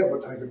can't help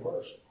but take it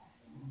personal.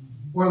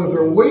 Whether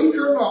they're weak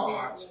or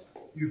not,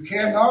 you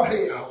cannot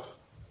help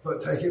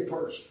but take it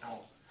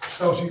personal.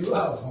 Because you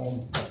love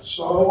them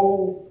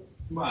so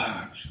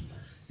much.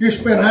 You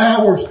spend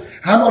hours.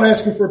 I'm not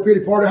asking for a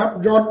pity party.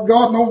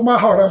 God knows my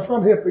heart. I'm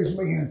trying to help these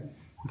men.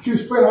 But you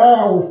spend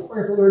hours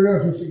praying for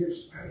their husbands to get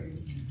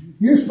saved.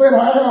 You spend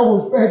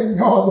hours begging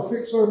God to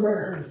fix their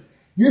marriage.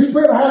 You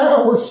spend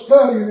hours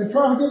studying and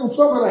trying to give them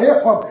something to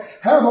help them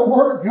have the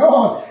Word of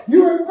God.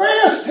 You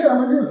invest in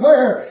them and you're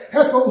there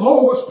at the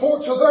lowest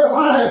points of their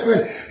life.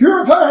 And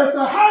you're there at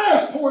the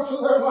highest points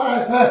of their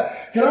life.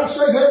 Can I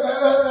say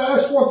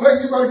that's one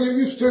thing you better get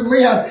used to,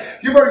 men.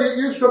 You better get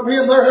used to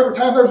being there every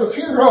time there's a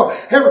funeral,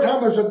 every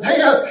time there's a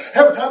death,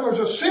 every time there's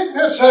a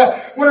sickness.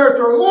 When they're at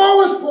their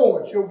lowest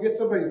points, you'll get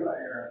to be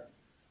there.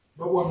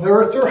 But when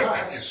they're at their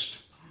highest,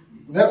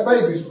 when that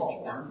baby's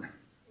born,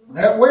 when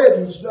that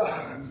wedding's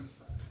done,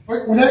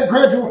 when that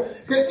graduate,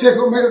 it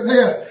tickled me to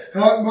death.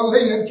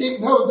 Malia and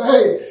Keaton the other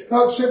day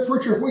said,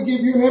 preacher, if we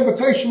give you an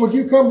invitation, would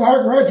you come to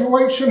our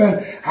graduation? And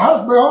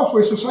I'll be honest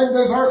with you, it's the same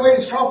day as our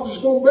ladies' conference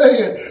is going to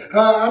be. And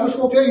I'm just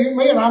going to tell you,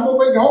 man, I'm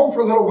going to be gone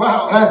for a little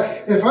while.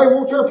 If they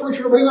want their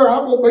preacher to be there,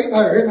 I'm going to be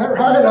there. Isn't that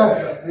right?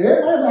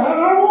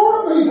 I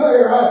want to be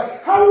there.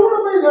 I want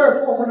to be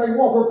there for when they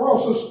walk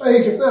across the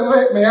stage if they'll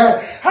let me.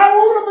 I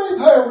want to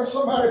be there when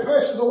somebody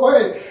passes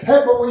away.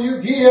 But when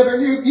you give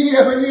and you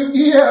give and you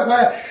give,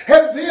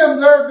 and then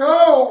they're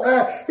gone,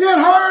 it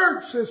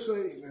hurts this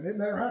evening. Isn't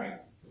that right?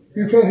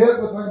 You can't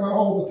help but think about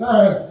all the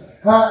time.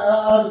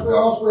 I just be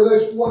honest with you,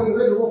 this one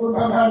individual through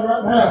my mind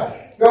right now.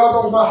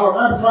 God knows my heart.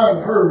 I'm trying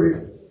to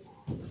hurry.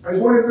 There's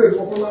one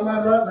individual through my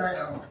mind right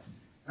now.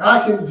 And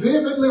I can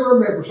vividly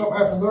remember something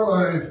happened in their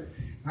life.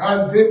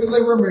 I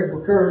vividly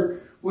remember,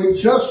 Kurt, we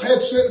just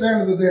had sit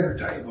down at the dinner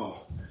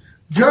table.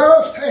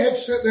 Just had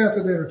sit down at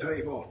the dinner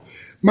table.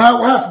 My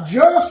wife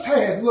just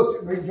had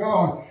looked at me,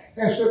 John,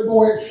 and said,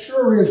 boy, it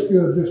sure is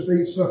good just to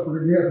eat supper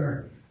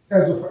together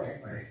as a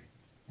family.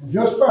 And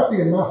just about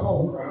then, my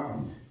phone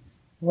rang.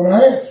 When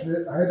I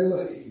answered it, I had to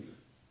leave.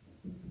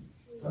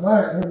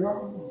 Tonight,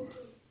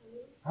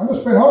 I'm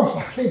just being honest,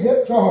 I can't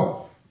help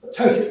John but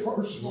take it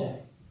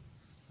personal.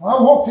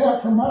 I walked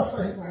out from my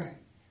family.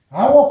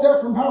 I walked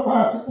out from my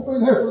wife to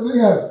be there for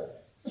them.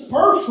 It's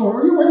personal.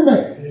 Are you with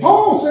me?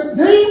 Paul said,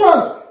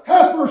 Demas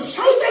hath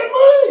forsaken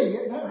me.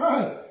 Isn't that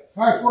right?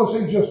 In fact, was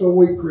he just a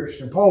weak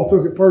Christian? Paul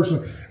took it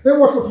personally. Then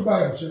watch what the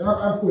Bible said.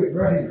 I'm quick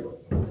right here.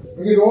 I'll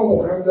give you one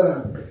more. I'm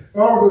done. I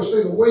want to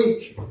see the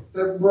weak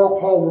that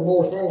brought Paul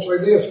remorse. But I want to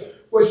say this.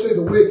 We see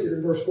the wicked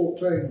in verse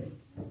 14.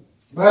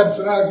 The Bible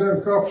said Alexander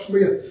the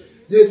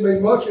coppersmith did me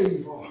much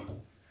evil.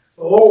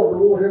 The Lord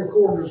reward him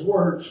according to his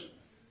works.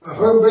 Of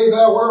whom be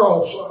thou were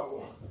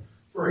also.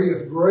 For he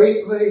hath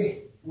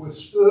greatly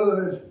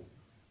withstood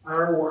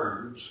our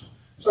words.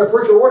 So,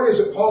 preacher, what is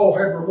it Paul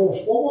had remorse?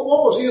 What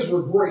was his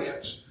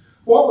regrets?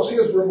 What was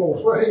his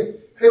remorse? Well,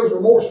 he was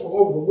remorseful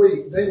over the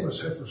weak.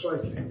 Demas had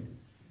forsaken him.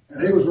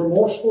 And he was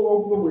remorseful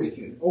over the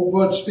wicked. Old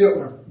Bud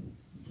Stiltner,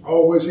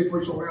 always, he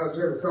preached on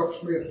Alexander the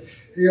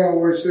coppersmith. He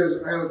always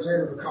says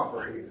Alexander the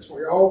copperhead. That's what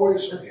he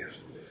always says.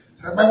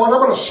 That man went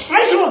up in a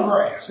snake in the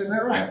grass. Isn't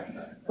that right?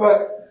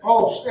 But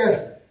Paul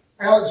said,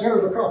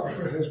 Alexander the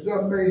coppersmith has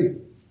done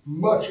me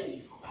much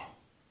evil.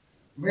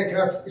 Men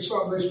have to be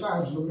some of these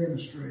times in the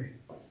ministry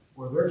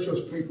where there's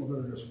just people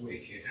that are just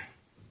wicked.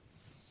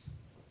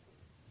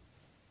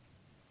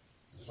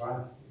 That's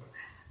right.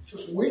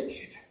 Just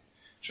wicked.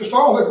 Just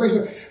all that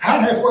reason.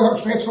 I'd halfway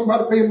understand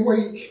somebody being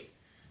weak.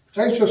 But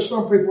there's just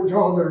some people,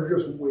 John, that are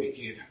just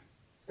wicked.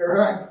 All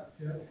right?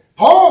 Yeah.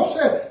 Paul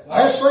said,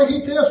 last thing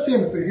he tells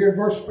Timothy here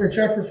in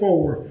chapter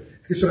 4,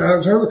 he said,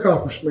 Alexander the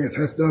coppersmith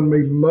hath done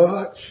me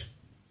much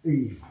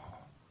evil.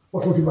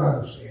 What's what your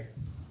Bible said?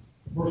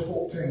 Verse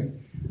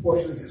 14.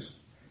 Watch this.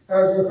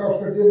 Alexander the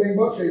coppersmith did me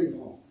much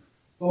evil.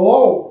 The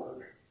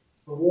Lord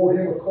reward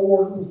him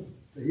according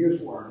to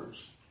his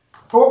words.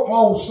 So what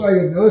Paul was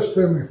saying, now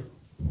listen to me.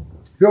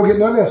 If you don't get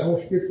none of this, I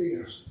want you to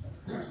get this.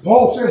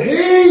 Paul said,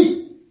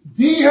 he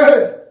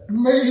did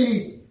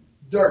me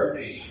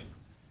dirty.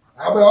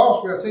 I'll be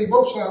honest with you, I'll tell you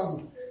both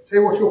something. Tell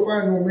you what you'll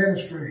find in your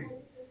ministry.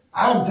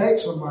 I can take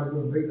somebody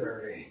doing me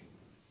dirty.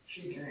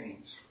 She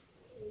can't.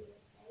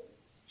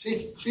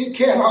 She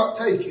cannot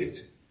take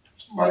it.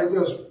 Somebody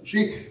does.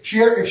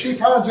 If she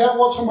finds out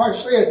what somebody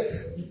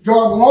said,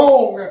 John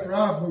long after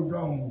I've moved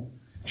on,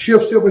 she'll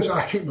still be saying,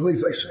 I can't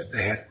believe they said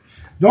that.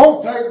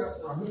 Don't take it.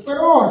 I'm just being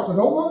honest. I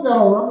don't look down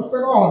on her. I'm just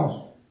being honest.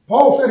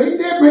 Paul said he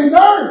did me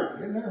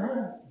dirty. Isn't that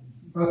right?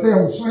 But then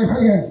on the same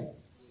hand,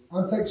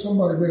 I take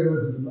somebody way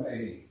other than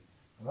me.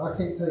 And I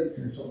can't take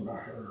care of something about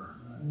her.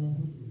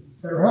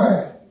 Is that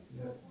right?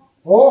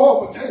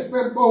 Oh, but there's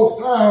been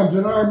both times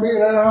in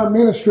our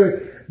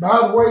ministry.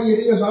 By the way, it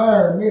is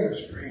our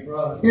ministry.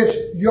 Right.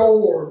 It's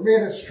your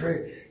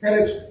ministry. And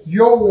it's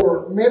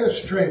your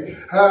ministry.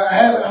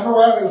 I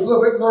know I was a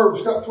little bit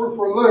nervous, got through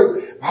for a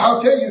loop.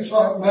 I'll tell you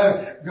something,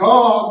 man.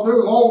 God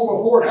knew long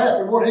before it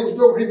happened what he was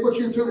doing. He put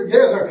you two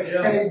together.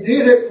 Yeah. And he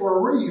did it for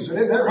a reason.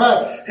 Isn't that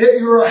right?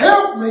 You're a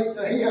helpmeet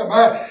to him.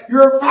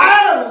 You're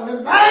vital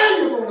and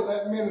valuable to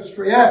that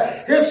ministry.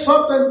 It's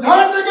something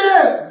done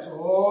together. So,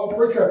 oh,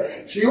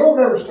 preacher, she won't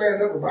never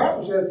stand up. The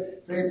Bible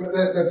said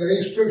that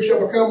these two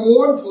shall become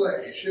one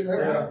flesh. Isn't that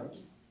right?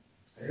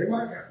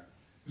 Amen.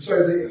 To say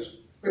this.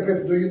 They've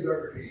been to do you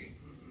dirty.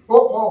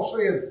 What Paul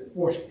said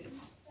was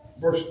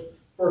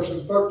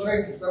verses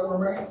 13, is that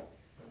what I mean?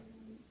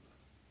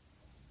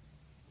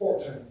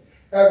 14.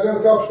 As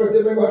them come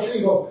did me much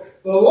evil,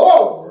 the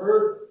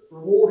Lord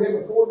reward him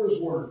according to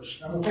his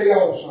words. I'm going to tell you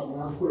all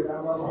something. I'm quit.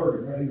 I'm not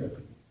hurting right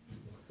here.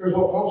 Here's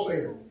what Paul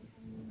said.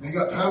 I ain't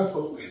got time to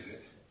fool with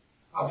it.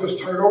 I'll just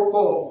turn it over to the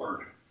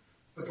Lord.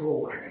 Let the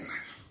Lord handle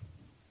it.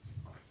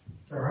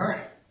 Is that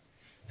right?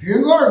 If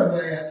you learn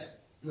that,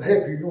 it'll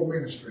help you in your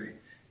ministry.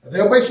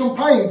 There'll be some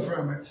pain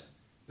from it.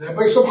 There'll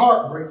be some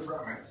heartbreak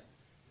from it.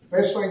 The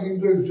best thing you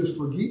can do is just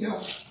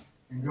forgive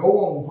and go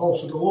on. Paul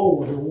said the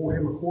Lord will reward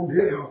him according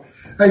to his help.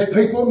 These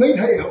people need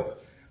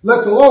help.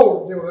 Let the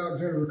Lord deal with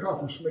Alexander the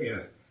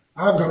coppersmith.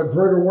 I've got a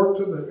greater work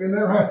to do. In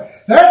there,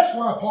 that's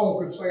why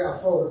Paul could say, I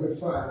fought a good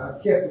fight. I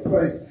kept the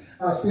faith.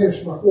 I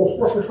finished my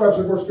course. Verse 5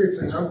 says, verse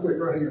 15. I'm quitting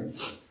right here.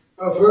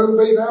 Of whom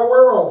be thou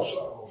aware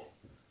also,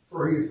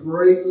 for he hath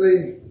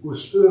greatly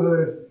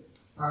withstood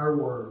our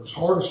words.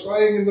 Hardest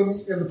thing in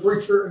the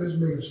preacher and his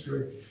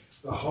ministry.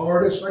 The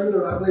hardest thing to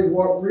do. I believe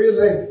what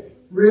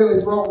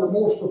really brought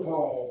remorse to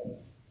Paul.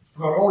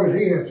 Not only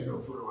did he have to go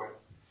through it,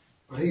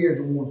 but he had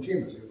to warn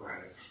Timothy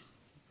about it.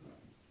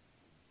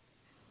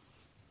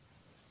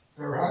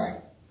 Is that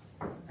right?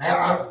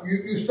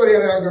 You study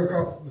out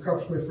the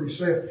coppersmith for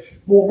yourself.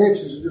 More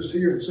mentions it just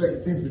here in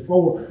 2 Timothy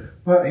 4.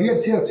 But he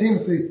had to tell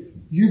Timothy,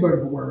 you better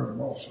beware of him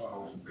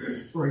also.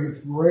 For he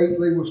hath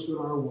greatly withstood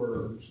our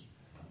words.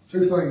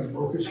 Two things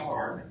broke his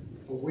heart.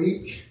 The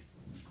weak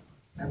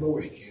and the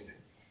wicked.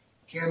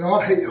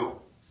 Cannot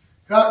help.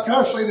 Can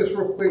I say this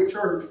real quick,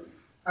 church?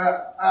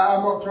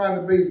 I'm not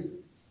trying to be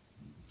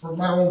for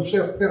my own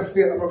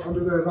self-benefit. I'm not trying to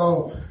do that at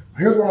all.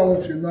 Here's what I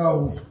want you to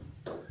know.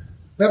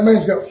 That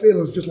man's got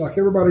feelings just like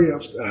everybody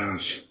else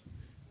does.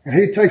 And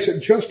he takes it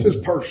just as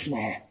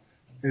personal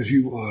as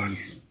you would.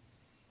 Is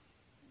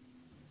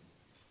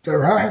that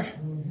right?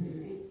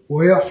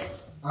 Well,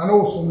 I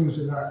know some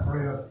Wednesday night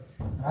prayer.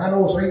 I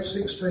know it's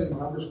 8:16,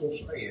 but I'm just going to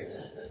say it.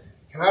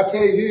 Can I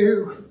tell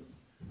you?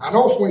 I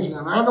know it's Wednesday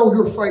night. I know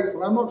you're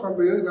faithful. I'm not trying to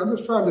be ugly. I'm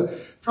just trying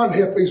to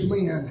help these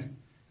men.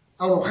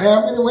 I don't know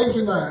how many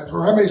Wednesday nights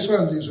or how many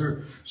Sundays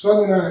or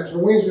Sunday nights or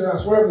Wednesday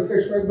nights, whatever the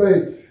case may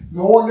be,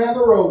 going down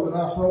the road that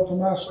I thought to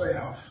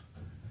myself,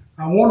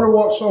 I wonder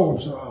what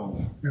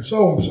so-and-so and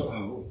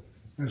so-and-so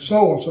and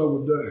so-and-so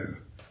would do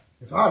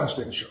if I just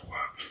didn't show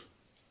up.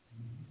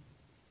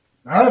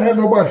 I didn't have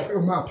nobody to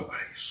fill my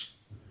place.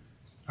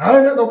 I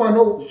didn't have nobody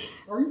know,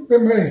 are you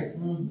with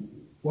me?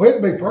 Well,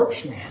 it'd be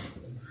personal.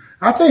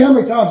 I tell you how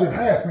many times it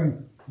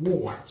happened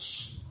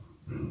once.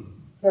 Is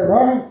that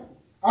right?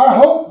 I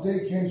hope,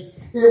 deacons,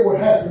 it would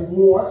happen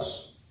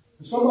once.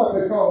 And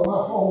somebody may call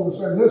my phone and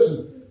say,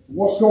 listen,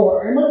 what's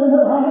going on? Am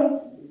I right?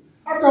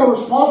 I've got a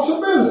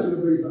responsibility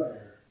to be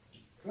there.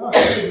 And I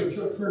think the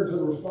church members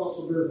have a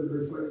responsibility to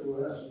be faithful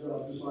to ask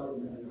God just like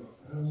we have.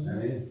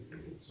 Amen.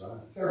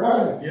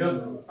 Right?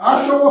 Yep.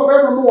 I show up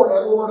every morning. I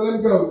go over to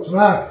them goats, and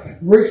I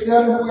reach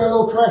down in there. We got a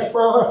little trash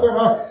barrel out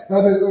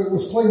there. It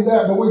was cleaned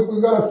out, but we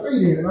got our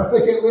feet in it. And I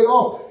take it lid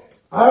off.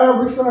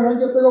 I reach down and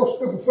get a big old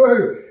scoop of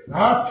food, and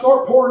I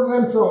start pouring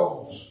in them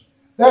troughs.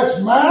 That's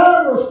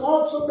my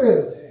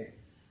responsibility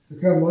to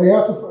come lay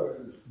out the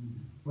food.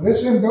 But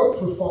it's them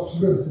goats'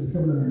 responsibility to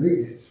come in there and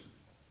eat it.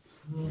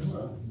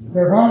 Is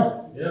that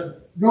right? Yeah.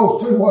 It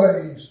goes two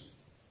ways.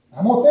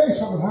 I'm going to tell you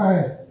something,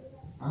 hey.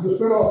 I'm just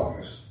being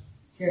honest.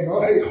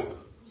 Cannot help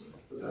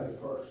but take it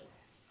personal.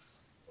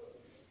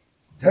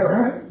 Is that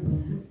right?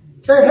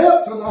 Can't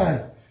help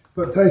tonight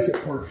but take it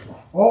personal.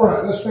 All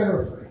right, let's stand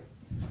our feet.